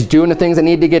up late. She's doing the things that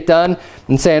need to get done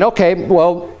and saying, okay,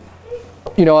 well,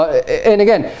 and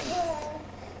again,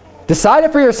 decide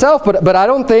it for yourself, but I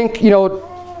don't think,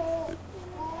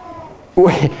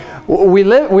 we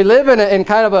live in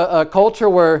kind of a culture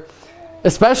where,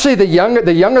 especially the younger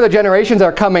the generations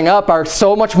are coming up, are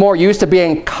so much more used to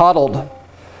being coddled,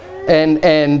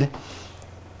 and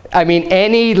I mean,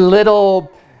 any little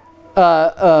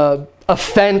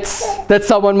offense that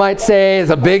someone might say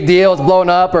is a big deal. It's blown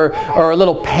up, or a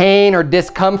little pain or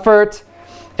discomfort.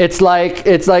 It's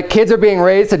like kids are being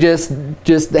raised to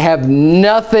just have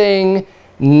nothing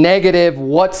negative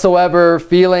whatsoever,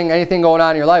 feeling anything going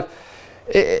on in your life.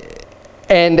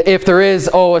 And if there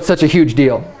is, oh, it's such a huge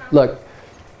deal. Look,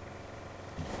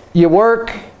 you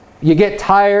work, you get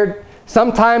tired.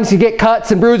 Sometimes you get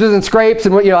cuts and bruises and scrapes,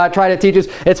 and I try to teach us.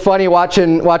 It's funny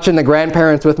watching the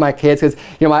grandparents with my kids, because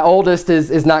my oldest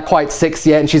is not quite 6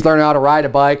 yet, and she's learning how to ride a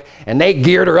bike, and they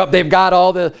geared her up. They've got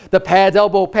all the pads,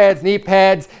 elbow pads, knee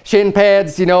pads, shin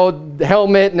pads,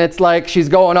 helmet, and it's like she's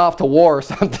going off to war or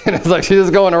something. It's like she's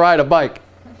just going to ride a bike.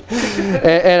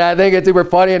 and I think it's super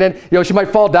funny. And then she might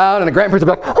fall down, and the grandparents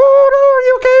will be like, "Oh no, are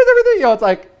you okay? Is everything?" It's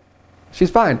like, she's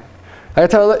fine. I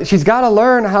tell her she's got to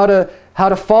learn how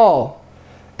to fall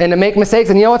and to make mistakes.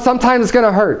 And what? Sometimes it's going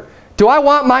to hurt. Do I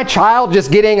want my child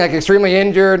just getting like extremely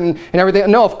injured and everything?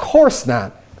 No, of course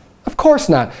not. Of course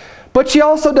not. But she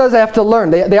also does have to learn.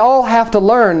 They all have to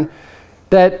learn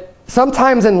that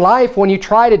sometimes in life, when you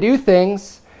try to do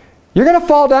things, you're going to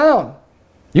fall down.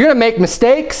 You're going to make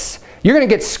mistakes. You're going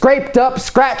to get scraped up,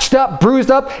 scratched up,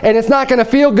 bruised up, and it's not going to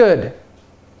feel good.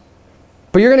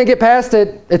 But you're going to get past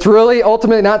it. It's really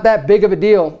ultimately not that big of a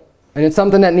deal. And it's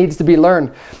something that needs to be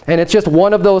learned. And it's just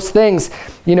one of those things,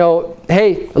 you know,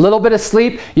 hey, a little bit of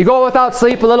sleep. You go without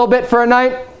sleep a little bit for a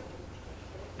night.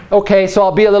 Okay, so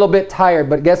I'll be a little bit tired,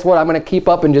 but guess what? I'm going to keep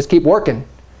up and just keep working.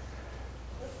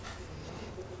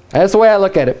 That's the way I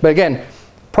look at it. But again,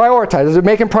 prioritize.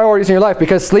 Making priorities in your life,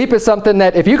 because sleep is something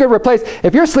that if you could replace,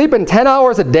 if you're sleeping 10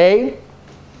 hours a day,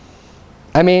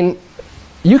 I mean,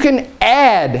 you can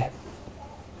add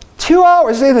 2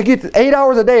 hours. Say like 8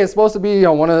 hours a day is supposed to be, you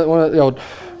know,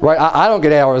 right? I don't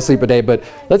get 8 hours of sleep a day, but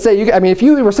let's say you. I mean, if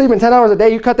you were sleeping 10 hours a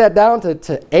day, you cut that down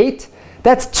to 8.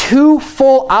 That's 2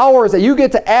 full hours that you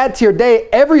get to add to your day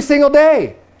every single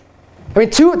day. I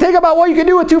mean, think about what you can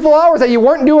do with 2 full hours that you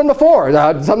weren't doing before.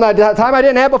 Time I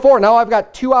didn't have before. Now I've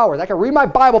got 2 hours. I can read my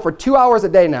Bible for 2 hours a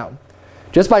day now,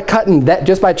 just by cutting that,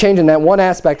 just by changing that one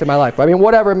aspect of my life. I mean,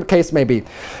 whatever the case may be.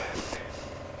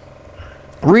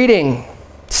 Reading,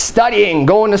 studying,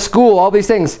 going to school, all these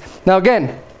things. Now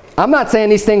again, I'm not saying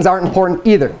these things aren't important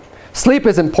either. Sleep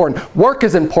is important. Work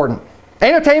is important.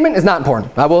 Entertainment is not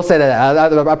important. I will say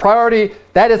that. A priority,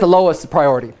 that is the lowest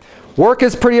priority. Work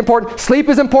is pretty important. Sleep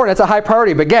is important. It's a high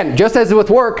priority. But again, just as with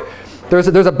work, there's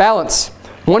a balance.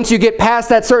 Once you get past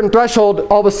that certain threshold,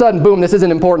 all of a sudden, boom, this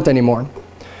isn't important anymore.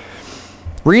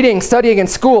 Reading, studying in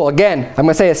school, again, I'm going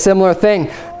to say a similar thing.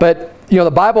 But you know,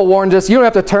 the Bible warns us. You don't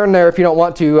have to turn there if you don't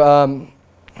want to.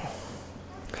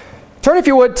 Turn, if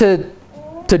you would,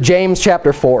 to James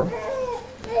chapter 4.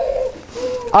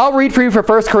 I'll read for you for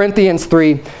 1 Corinthians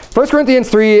 3. 1 Corinthians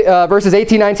 3, verses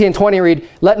 18, 19, and 20 read,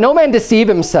 "Let no man deceive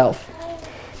himself.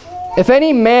 If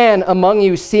any man among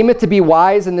you seemeth to be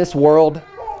wise in this world,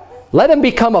 let him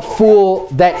become a fool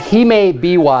that he may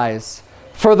be wise.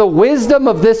 For the wisdom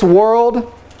of this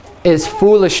world is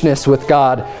foolishness with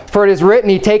God. For it is written,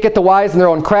 He taketh the wise in their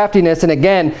own craftiness. And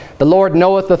again, the Lord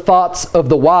knoweth the thoughts of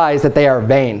the wise, that they are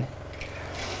vain."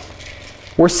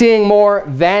 We're seeing more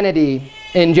vanity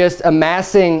in just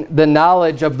amassing the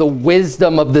knowledge of the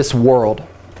wisdom of this world,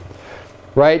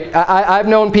 right? I've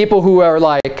known people who are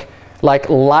like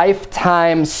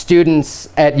lifetime students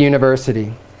at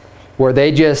university, where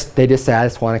they just say, I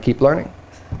just want to keep learning.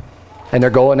 And they're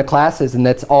going to classes, and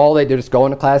that's all they do, just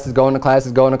going to classes, going to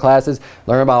classes, going to classes,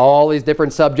 learn about all these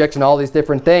different subjects and all these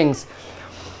different things.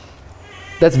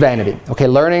 That's vanity. Okay,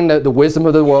 learning the wisdom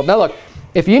of the world. Now look,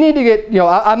 if you need to get, you know,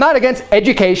 I'm not against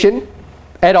education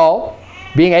at all.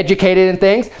 Being educated in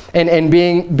things and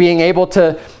being able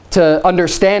to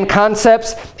understand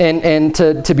concepts and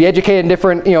to be educated in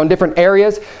different, you know, in different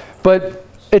areas. But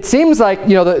it seems like,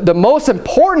 you know, the most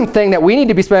important thing that we need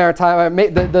to be spending our time,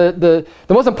 the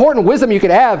most important wisdom you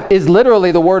could have is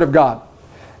literally the Word of God.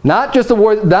 Not just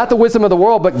not the wisdom of the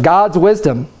world, but God's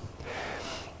wisdom.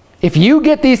 If you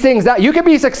get these things down, you can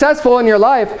be successful in your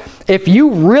life if you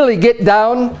really get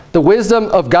down the wisdom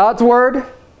of God's Word.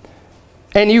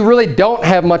 And you really don't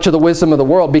have much of the wisdom of the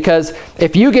world, because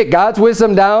if you get God's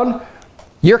wisdom down,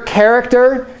 your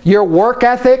character, your work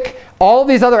ethic, all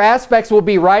these other aspects will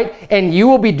be right, and you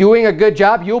will be doing a good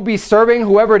job. You'll be serving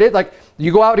whoever it is. Like,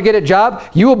 you go out to get a job,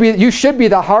 you should be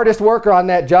the hardest worker on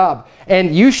that job,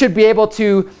 and you should be able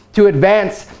to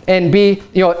advance and be,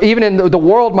 you know, even in the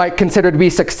world might consider to be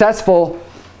successful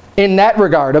in that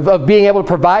regard of being able to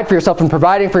provide for yourself and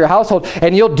providing for your household.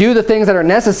 And you'll do the things that are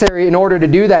necessary in order to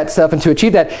do that stuff and to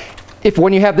achieve that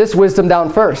when you have this wisdom down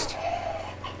first.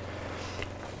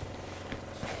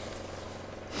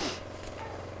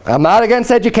 I'm not against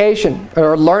education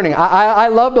or learning. I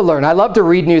love to learn. I love to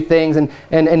read new things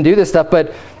and do this stuff.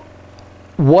 But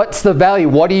what's the value?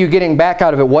 What are you getting back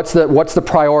out of it? What's the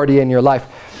priority in your life?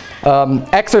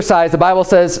 Exercise, the Bible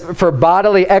says, "For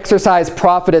bodily exercise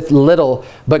profiteth little,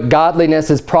 but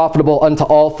godliness is profitable unto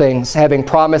all things, having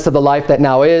promise of the life that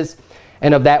now is,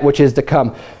 and of that which is to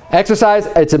come." Exercise,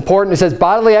 it's important. It says,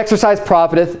 bodily exercise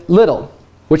profiteth little,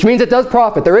 which means it does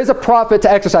profit. There is a profit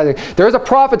to exercising. There is a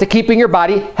profit to keeping your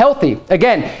body healthy.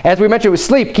 Again, as we mentioned with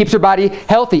sleep, keeps your body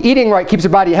healthy. Eating right keeps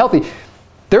your body healthy.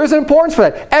 There is an importance for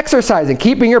that. Exercising,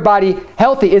 keeping your body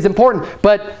healthy is important.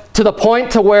 But to the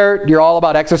point to where you're all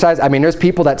about exercise, I mean, there's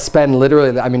people that spend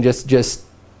literally, I mean, just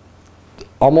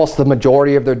almost the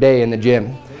majority of their day in the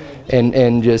gym.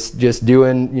 And just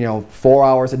doing, you know, 4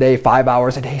 hours a day, 5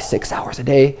 hours a day, 6 hours a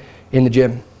day in the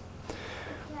gym.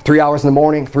 3 hours in the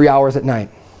morning, 3 hours at night.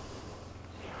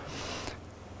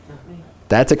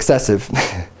 That's excessive.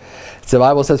 So the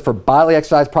Bible says, "For bodily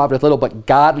exercise profiteth little, but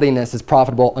godliness is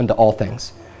profitable unto all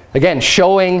things." Again,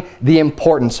 showing the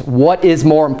importance. What is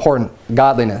more important?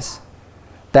 Godliness.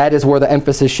 That is where the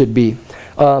emphasis should be.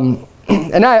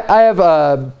 And I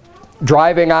have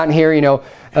driving on here, you know,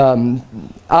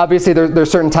 Obviously,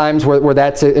 there's certain times where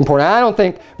that's important. I don't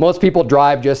think most people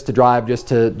drive just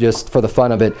for the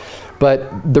fun of it.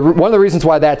 But one of the reasons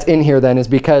why that's in here then is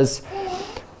because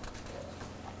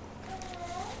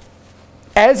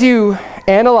as you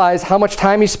analyze how much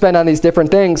time you spend on these different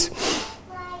things,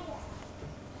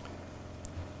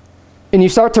 and you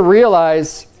start to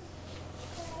realize,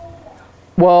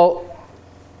 well,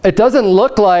 it doesn't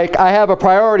look like I have a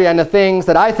priority on the things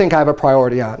that I think I have a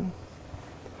priority on.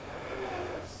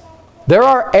 There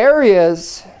are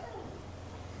areas,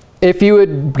 if you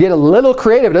would get a little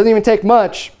creative, it doesn't even take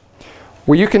much,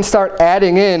 where you can start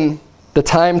adding in the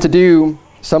time to do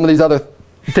some of these other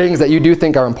things that you do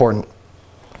think are important.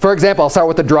 For example, I'll start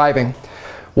with the driving.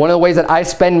 One of the ways that I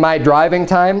spend my driving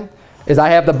time is I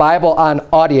have the Bible on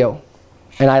audio,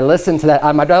 and I listen to that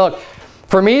on my drive. Look,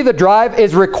 for me, the drive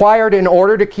is required in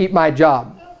order to keep my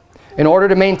job, in order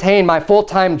to maintain my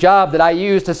full-time job that I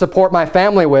use to support my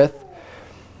family with.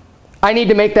 I need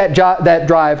to make that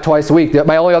drive twice a week.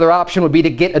 My only other option would be to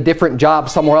get a different job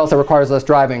somewhere else that requires less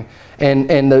driving.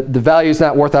 And the value is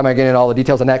not worth it. I'm not getting into all the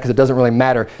details on that because it doesn't really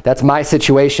matter. That's my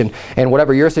situation. And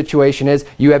whatever your situation is,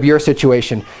 you have your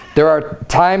situation. There are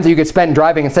times that you could spend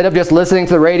driving, instead of just listening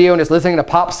to the radio and just listening to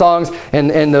pop songs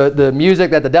and the music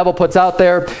that the devil puts out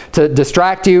there to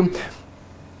distract you.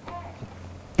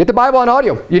 Get the Bible on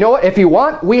audio. You know what? If you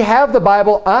want, we have the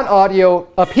Bible on audio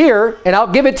up here, and I'll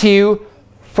give it to you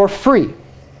for free.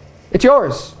 It's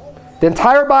yours. The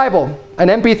entire Bible, an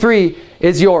MP3,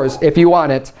 is yours if you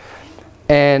want it.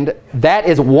 And that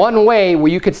is one way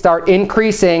where you could start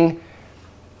increasing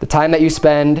the time that you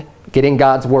spend getting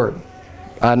God's Word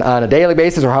on a daily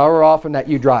basis or however often that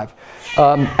you drive.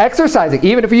 Exercising,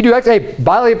 even if you do exercise,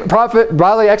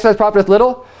 bodily exercise profiteth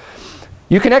little,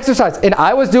 you can exercise. And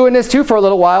I was doing this too for a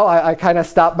little while. I kind of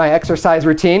stopped my exercise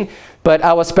routine, but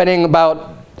I was spending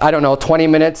about, I don't know, 20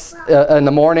 minutes in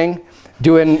the morning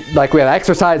doing, like, we have an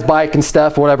exercise bike and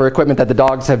stuff, whatever equipment that the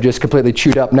dogs have just completely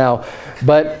chewed up now.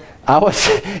 But I was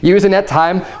using that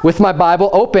time with my Bible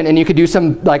open, and you could do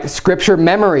some like scripture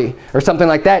memory or something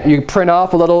like that. You print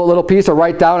off a little piece or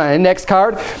write down on an index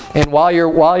card, and while you're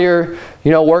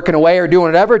working away or doing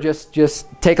whatever, just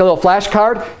take a little flash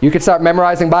card. You can start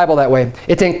memorizing Bible that way.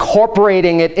 It's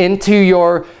incorporating it into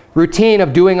your routine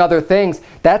of doing other things.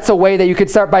 That's a way that you could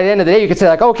start. By the end of the day, you could say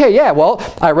like, okay, yeah, well,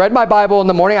 I read my Bible in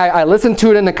the morning. I listened to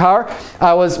it in the car.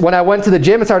 When I went to the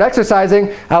gym and started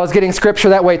exercising, I was getting scripture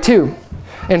that way too.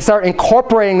 And start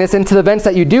incorporating this into the events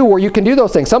that you do where you can do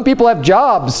those things. Some people have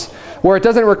jobs where it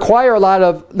doesn't require a lot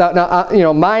of,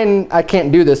 mine I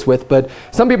can't do this with, but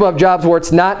some people have jobs where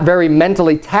it's not very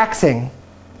mentally taxing.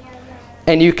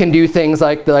 And you can do things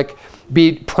like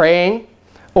be praying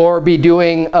or be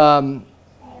doing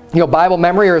Bible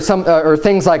memory or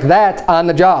things like that on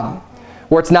the job,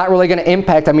 where it's not really going to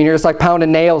impact. I mean, you're just like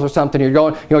pounding nails or something. You're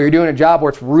going, you're doing a job where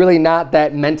it's really not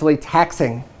that mentally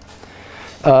taxing.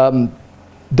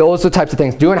 Those are the types of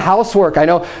things. Doing housework. I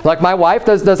know, like my wife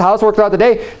does housework throughout the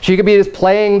day. She could be just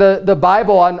playing the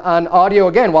Bible on audio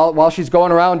again while she's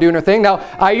going around doing her thing. Now,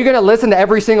 are you going to listen to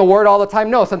every single word all the time?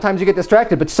 No. Sometimes you get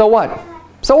distracted, but so what?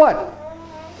 So what?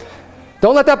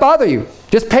 Don't let that bother you.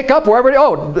 Just pick up wherever.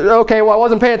 Okay, well, I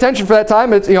wasn't paying attention for that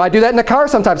time. It's, I do that in the car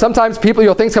sometimes. Sometimes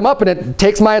people, things come up and it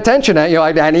takes my attention.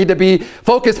 I need to be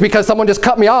focused because someone just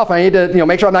cut me off. I need to,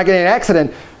 make sure I'm not getting in an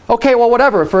accident. Okay, well,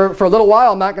 whatever. For a little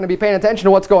while, I'm not going to be paying attention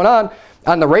to what's going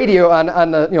on the radio,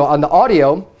 on the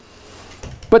audio.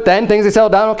 But then things settle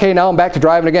down. Okay, now I'm back to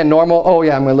driving again. Normal. Oh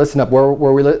yeah, I'm going to listen up. Where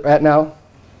we at now?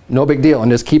 No big deal.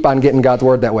 And just keep on getting God's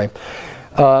Word that way.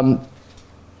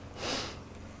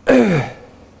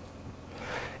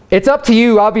 It's up to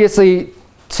you, obviously,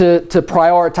 to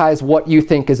prioritize what you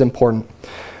think is important.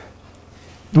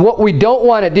 What we don't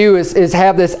want to do is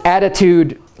have this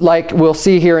attitude like we'll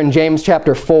see here in James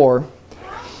chapter 4,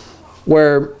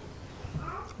 where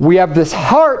we have this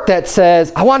heart that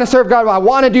says, I want to serve God, I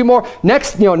want to do more.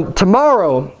 Next,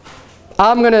 tomorrow,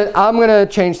 I'm gonna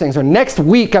change things. Or next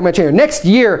week, I'm gonna change. Or next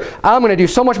year, I'm gonna do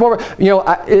so much more.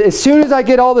 As soon as I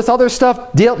get all this other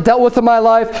stuff dealt with in my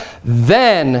life,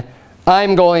 then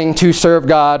I'm going to serve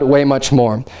God way much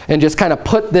more. And just kind of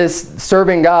put this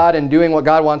serving God and doing what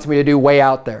God wants me to do way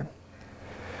out there.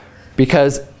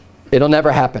 Because it'll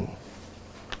never happen.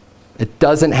 It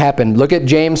doesn't happen. Look at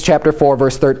James chapter 4,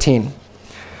 verse 13.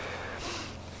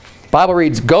 The Bible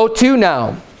reads, Go to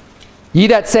now, ye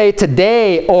that say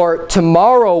today or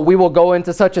tomorrow we will go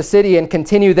into such a city and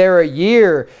continue there a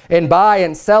year and buy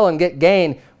and sell and get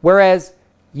gain, whereas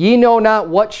ye know not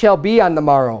what shall be on the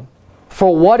morrow.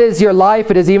 For what is your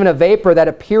life? It is even a vapor that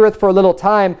appeareth for a little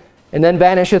time and then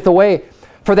vanisheth away.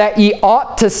 For that ye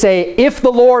ought to say, if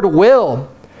the Lord will,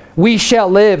 we shall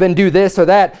live and do this or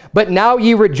that. But now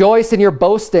ye rejoice in your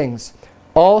boastings.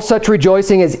 All such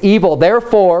rejoicing is evil.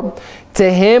 Therefore,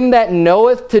 to him that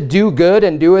knoweth to do good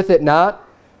and doeth it not,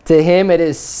 to him it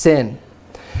is sin.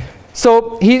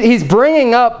 So he's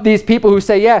bringing up these people who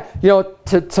say, yeah, you know,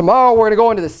 tomorrow we're going to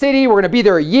go into the city. We're going to be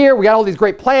there a year. We got all these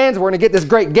great plans. We're going to get this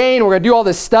great gain. We're going to do all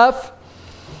this stuff.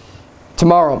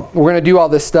 Tomorrow, we're going to do all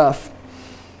this stuff.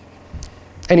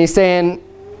 And he's saying,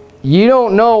 you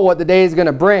don't know what the day is going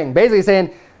to bring. Basically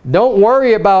saying, don't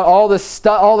worry about all this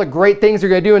stuff, all the great things you're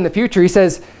going to do in the future. He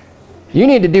says, you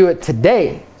need to do it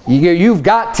today. You've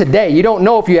got today. You don't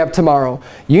know if you have tomorrow.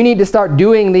 You need to start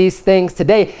doing these things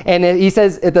today. And he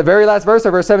says at the very last verse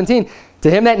of verse 17, to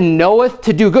him that knoweth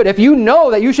to do good. If you know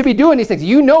that you should be doing these things,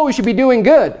 you know you should be doing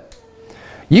good.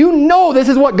 You know this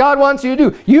is what God wants you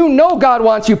to do. You know God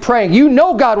wants you praying. You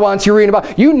know God wants you reading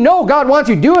about. You know God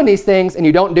wants you doing these things and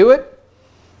you don't do it.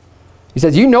 He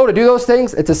says, you know to do those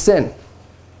things, it's a sin.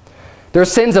 There are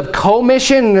sins of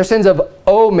commission and there are sins of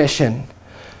omission.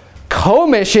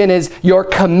 Commission is you're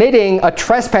committing a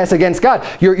trespass against God.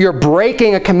 You're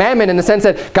breaking a commandment in the sense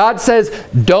that God says,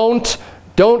 don't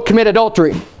commit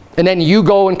adultery. And then you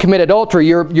go and commit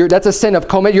adultery. That's a sin of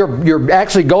commission. You're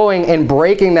actually going and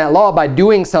breaking that law by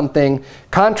doing something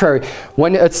contrary.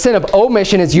 When a sin of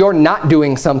omission is you're not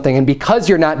doing something, and because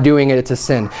you're not doing it, it's a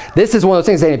sin. This is one of those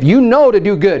things saying if you know to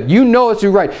do good, you know to do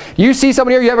right. You see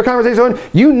someone here, you have a conversation with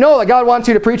them, you know that God wants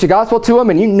you to preach the gospel to them,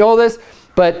 and you know this,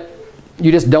 but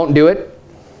you just don't do it.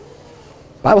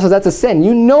 The Bible says that's a sin.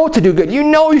 You know to do good. You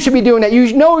know you should be doing that.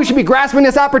 You know you should be grasping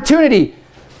this opportunity.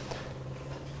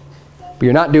 But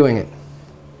you're not doing it.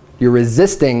 You're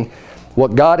resisting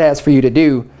what God has for you to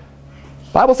do.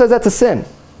 The Bible says that's a sin.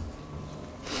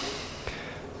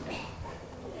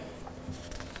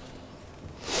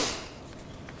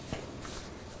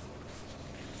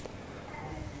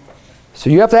 So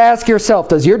you have to ask yourself,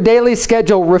 does your daily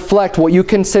schedule reflect what you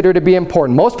consider to be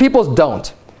important? Most people's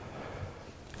don't.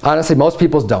 Honestly, most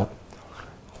people's don't.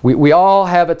 We all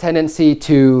have a tendency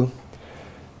to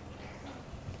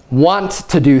want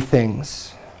to do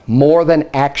things more than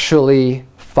actually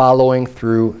following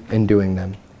through and doing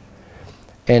them.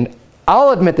 And I'll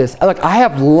admit this. Look, I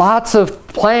have lots of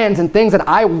plans and things that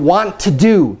I want to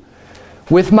do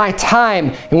with my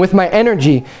time and with my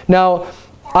energy. Now,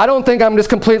 I don't think I'm just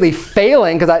completely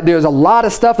failing because there's a lot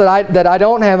of stuff that I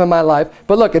don't have in my life.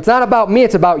 But look, it's not about me,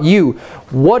 it's about you.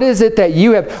 What is it that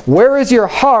you have? Where is your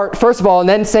heart, first of all, and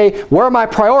then say, where are my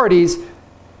priorities?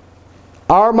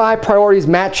 Are my priorities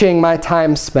matching my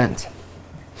time spent?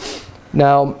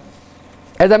 Now,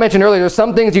 as I mentioned earlier, there's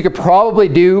some things you could probably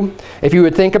do, if you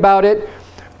would think about it,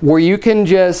 where you can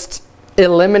just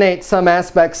eliminate some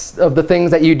aspects of the things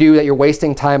that you do that you're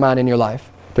wasting time on in your life.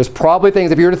 There's probably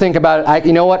things, if you were to think about it,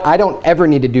 you know what, I don't ever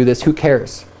need to do this. Who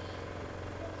cares?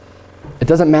 It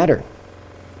doesn't matter.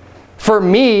 For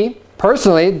me,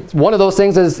 personally, one of those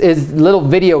things is little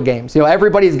video games. You know,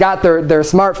 everybody's got their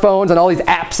smartphones and all these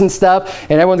apps and stuff,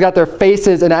 and everyone's got their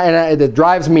faces, and it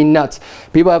drives me nuts.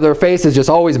 People have their faces just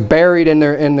always buried in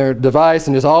their device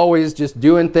and just always just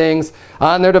doing things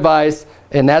on their device,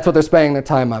 and that's what they're spending their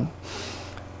time on.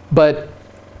 But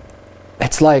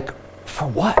it's like, for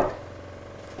what?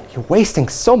 You're wasting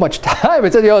so much time.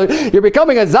 It says, you know, you're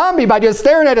becoming a zombie by just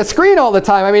staring at a screen all the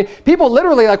time. I mean, people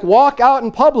literally like walk out in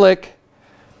public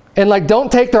and like don't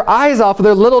take their eyes off of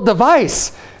their little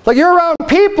device. Like, you're around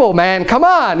people, man. Come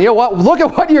on. You know what? Look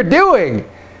at what you're doing.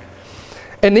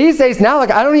 And these days now,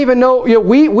 like, I don't even know, you know,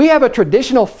 we have a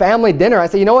traditional family dinner. I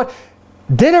say, you know what?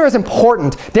 Dinner is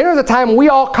important. Dinner is a time we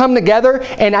all come together,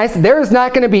 and there's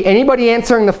not going to be anybody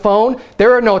answering the phone.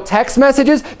 There are no text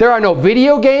messages. There are no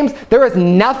video games. There is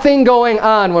nothing going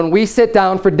on when we sit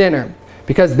down for dinner,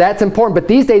 because that's important. But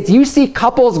these days, you see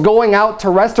couples going out to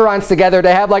restaurants together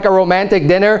to have like a romantic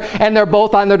dinner, and they're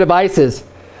both on their devices.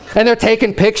 And they're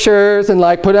taking pictures and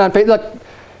like put it on Facebook. Look,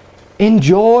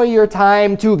 enjoy your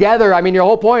time together. I mean, your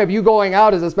whole point of you going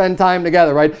out is to spend time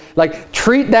together, right? Like,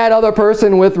 treat that other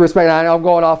person with respect. I know I'm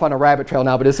going off on a rabbit trail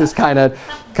now, but this is kind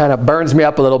of burns me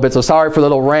up a little bit. So sorry for a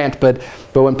little rant, but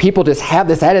when people just have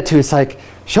this attitude, it's like,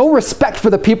 show respect for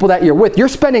the people that you're with. You're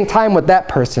spending time with that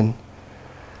person.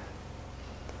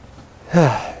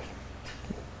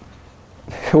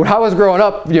 When I was growing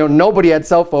up, you know, nobody had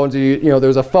cell phones. You know, there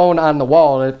was a phone on the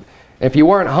wall, and if you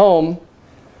weren't home,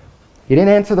 you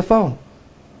didn't answer the phone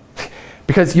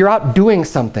because you're out doing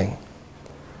something.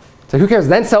 So who cares?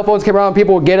 Then cell phones came around,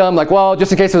 people would get them, like, well,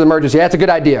 just in case there's an emergency. That's a good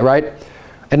idea, right?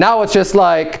 And now it's just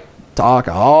like talk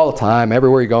all the time,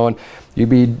 everywhere you're going. You'd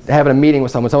be having a meeting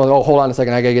with someone, oh, hold on a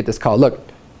second, I gotta get this call. Look,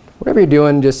 whatever you're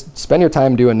doing, just spend your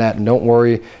time doing that, and don't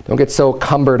worry. Don't get so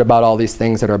cumbered about all these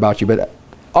things that are about you. But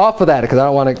off of that, because I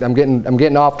don't want to, I'm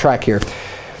getting off track here.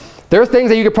 There are things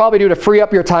that you could probably do to free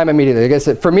up your time immediately. I guess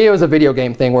for me, it was a video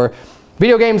game thing where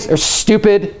video games are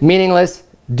stupid, meaningless,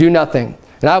 do nothing.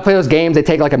 And I would play those games, they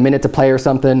take like a minute to play or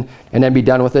something, and then be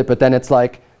done with it. But then it's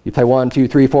like, you play 1, 2,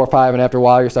 3, 4, 5, and after a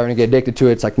while, you're starting to get addicted to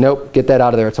it. It's like, nope, get that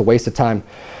out of there. It's a waste of time.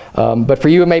 But for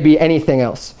you, it may be anything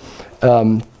else.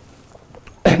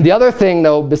 The other thing,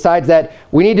 though, besides that,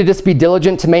 we need to just be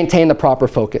diligent to maintain the proper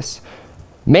focus.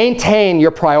 Maintain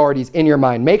your priorities in your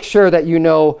mind. Make sure that you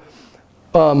know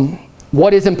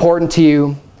what is important to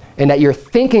you, and that you're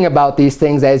thinking about these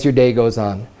things as your day goes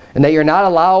on. And that you're not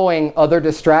allowing other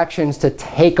distractions to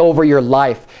take over your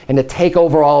life and to take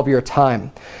over all of your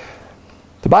time.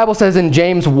 The Bible says in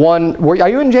James 1, are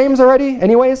you in James already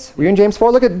anyways? Were you in James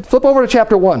 4? Flip over to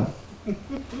chapter 1.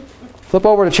 Flip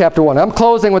over to chapter 1. I'm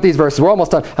closing with these verses. We're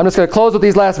almost done. I'm just going to close with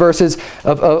these last verses.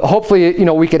 Hopefully,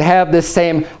 we could have this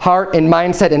same heart and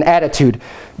mindset and attitude.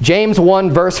 James 1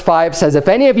 verse 5 says, if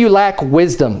any of you lack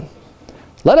wisdom,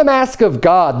 let him ask of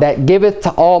God that giveth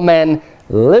to all men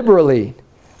liberally,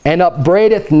 and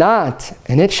upbraideth not,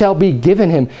 and it shall be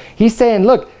given him. He's saying,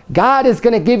 look, God is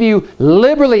going to give you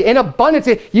liberally, in abundance.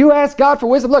 You ask God for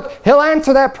wisdom, look, he'll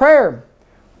answer that prayer.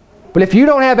 But if you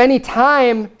don't have any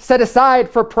time set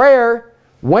aside for prayer,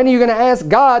 when are you going to ask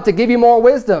God to give you more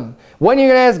wisdom? When are you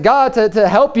going to ask God to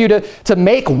help you to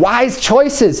make wise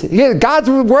choices? God's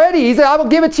ready. He said, I will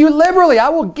give it to you liberally. I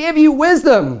will give you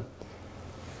wisdom.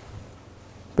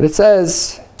 But it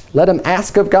says, let him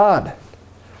ask of God.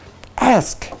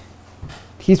 Ask.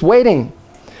 He's waiting.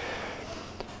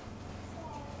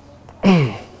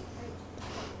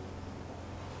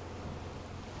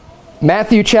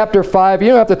 Matthew chapter 5, you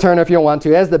don't have to turn if you don't want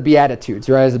to, as the Beatitudes,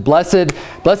 right? As blessed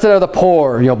are the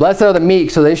poor, blessed are the meek,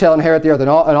 so they shall inherit the earth, and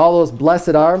all those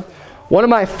blessed are. One of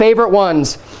my favorite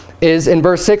ones is in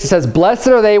verse 6, it says, blessed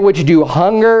are they which do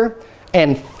hunger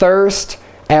and thirst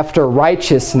after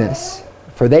righteousness,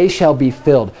 for they shall be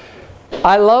filled.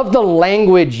 I love the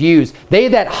language used. They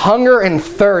that hunger and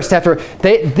thirst after,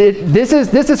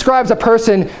 this describes a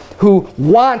person who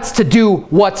wants to do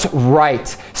what's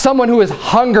right. Someone who is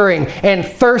hungering and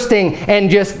thirsting and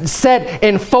just set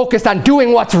and focused on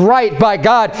doing what's right by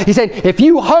God. He said, if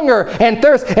you hunger and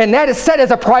thirst, and that is set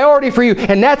as a priority for you,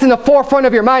 and that's in the forefront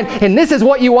of your mind, and this is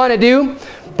what you want to do,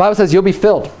 the Bible says you'll be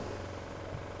filled.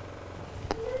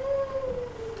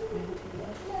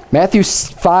 Matthew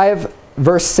 5,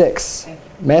 verse 6.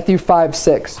 Matthew 5,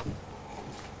 6.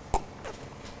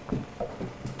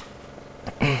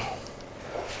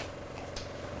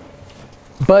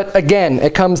 But again,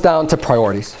 it comes down to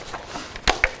priorities.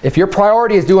 If your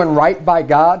priority is doing right by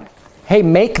God, hey,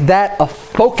 make that a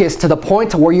focus to the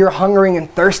point to where you're hungering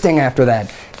and thirsting after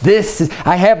that.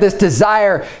 I have this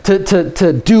desire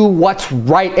to do what's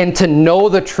right and to know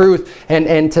the truth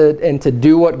and to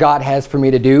do what God has for me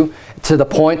to do, to the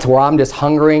point to where I'm just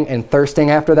hungering and thirsting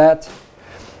after that.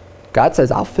 God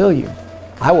says, I'll fill you.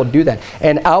 I will do that.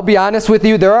 And I'll be honest with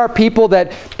you, there are people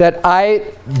that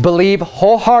I believe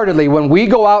wholeheartedly, when we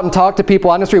go out and talk to people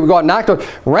on the street, we go out and knock doors,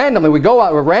 randomly, we go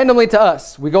out, randomly to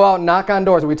us, we go out and knock on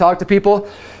doors, and we talk to people.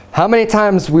 How many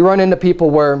times we run into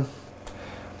people where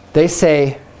they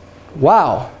say,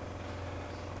 wow,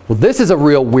 well, this is a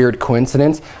real weird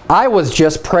coincidence. I was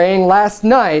just praying last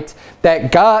night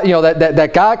that God,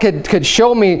 that God could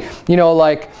show me,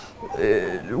 lead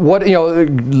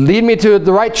me to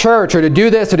the right church, or to do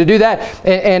this or to do that.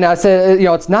 And I said,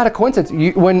 it's not a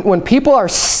coincidence. When people are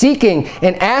seeking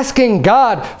and asking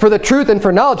God for the truth and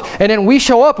for knowledge, and then we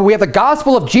show up and we have the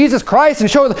gospel of Jesus Christ and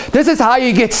show this is how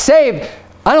you get saved,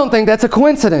 I don't think that's a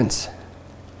coincidence.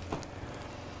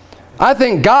 I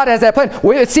think God has that plan.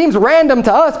 It seems random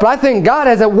to us, but I think God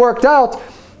has it worked out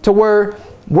to where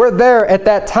we're there at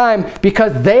that time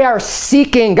because they are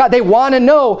seeking God. They want to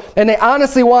know, and they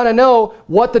honestly want to know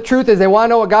what the truth is. They want to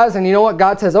know what God is, and you know what?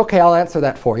 God says, okay, I'll answer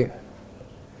that for you.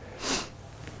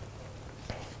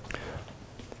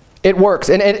 It works,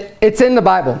 and it's in the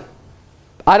Bible.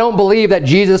 I don't believe that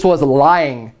Jesus was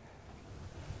lying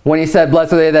when he said,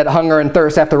 blessed are they that hunger and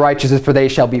thirst after righteousness, for they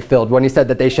shall be filled, when he said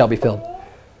that they shall be filled.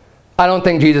 I don't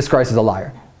think Jesus Christ is a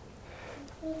liar.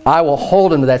 I will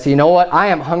hold him to that. So you know what? I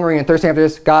am hungry and thirsty after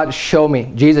this. God, show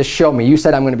me. Jesus, show me. You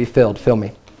said I'm going to be filled. Fill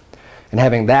me. And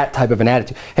having that type of an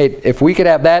attitude. Hey, if we could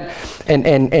have that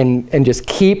and just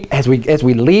keep, as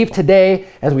we leave today,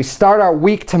 as we start our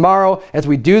week tomorrow, as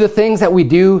we do the things that we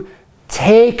do,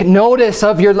 take notice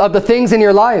of the things in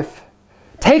your life.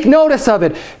 Take notice of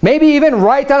it. Maybe even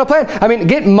write down a plan. I mean,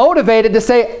 get motivated to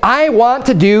say, I want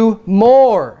to do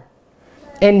more.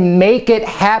 and make it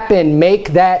happen.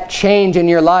 Make that change in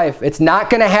your life. It's not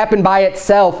going to happen by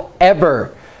itself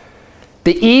ever.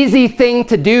 The easy thing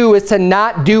to do is to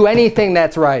not do anything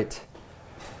that's right.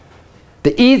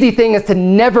 The easy thing is to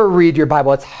never read your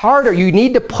Bible. It's harder. You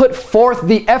need to put forth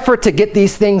the effort to get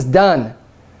these things done.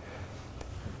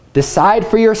 Decide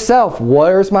for yourself,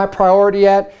 where's my priority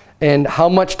at, and how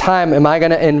much time am I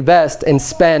going to invest and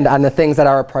spend on the things that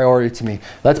are a priority to me.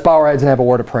 Let's bow our heads and have a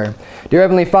word of prayer. Dear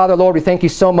Heavenly Father, Lord, we thank you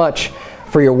so much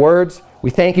for your words.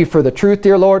 We thank you for the truth,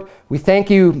 dear Lord. We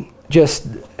thank you just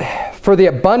for the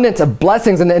abundance of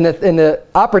blessings and the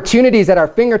opportunities at our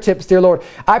fingertips, dear Lord.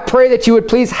 I pray that you would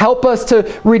please help us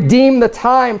to redeem the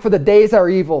time, for the days are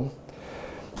evil.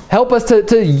 Help us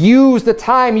to use the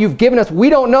time you've given us.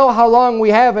 We don't know how long we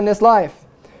have in this life.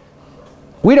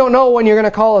 We don't know when you're going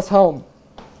to call us home.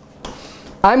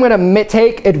 I'm going to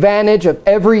take advantage of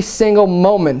every single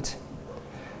moment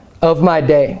of my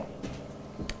day.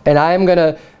 And I'm going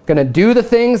to do the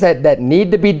things that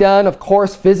need to be done, of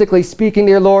course, physically speaking,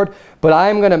 dear Lord. But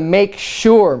I'm going to make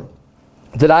sure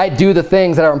that I do the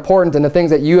things that are important and the things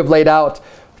that you have laid out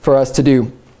for us to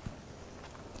do.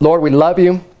 Lord, we love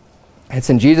you. It's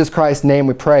in Jesus Christ's name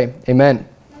we pray. Amen.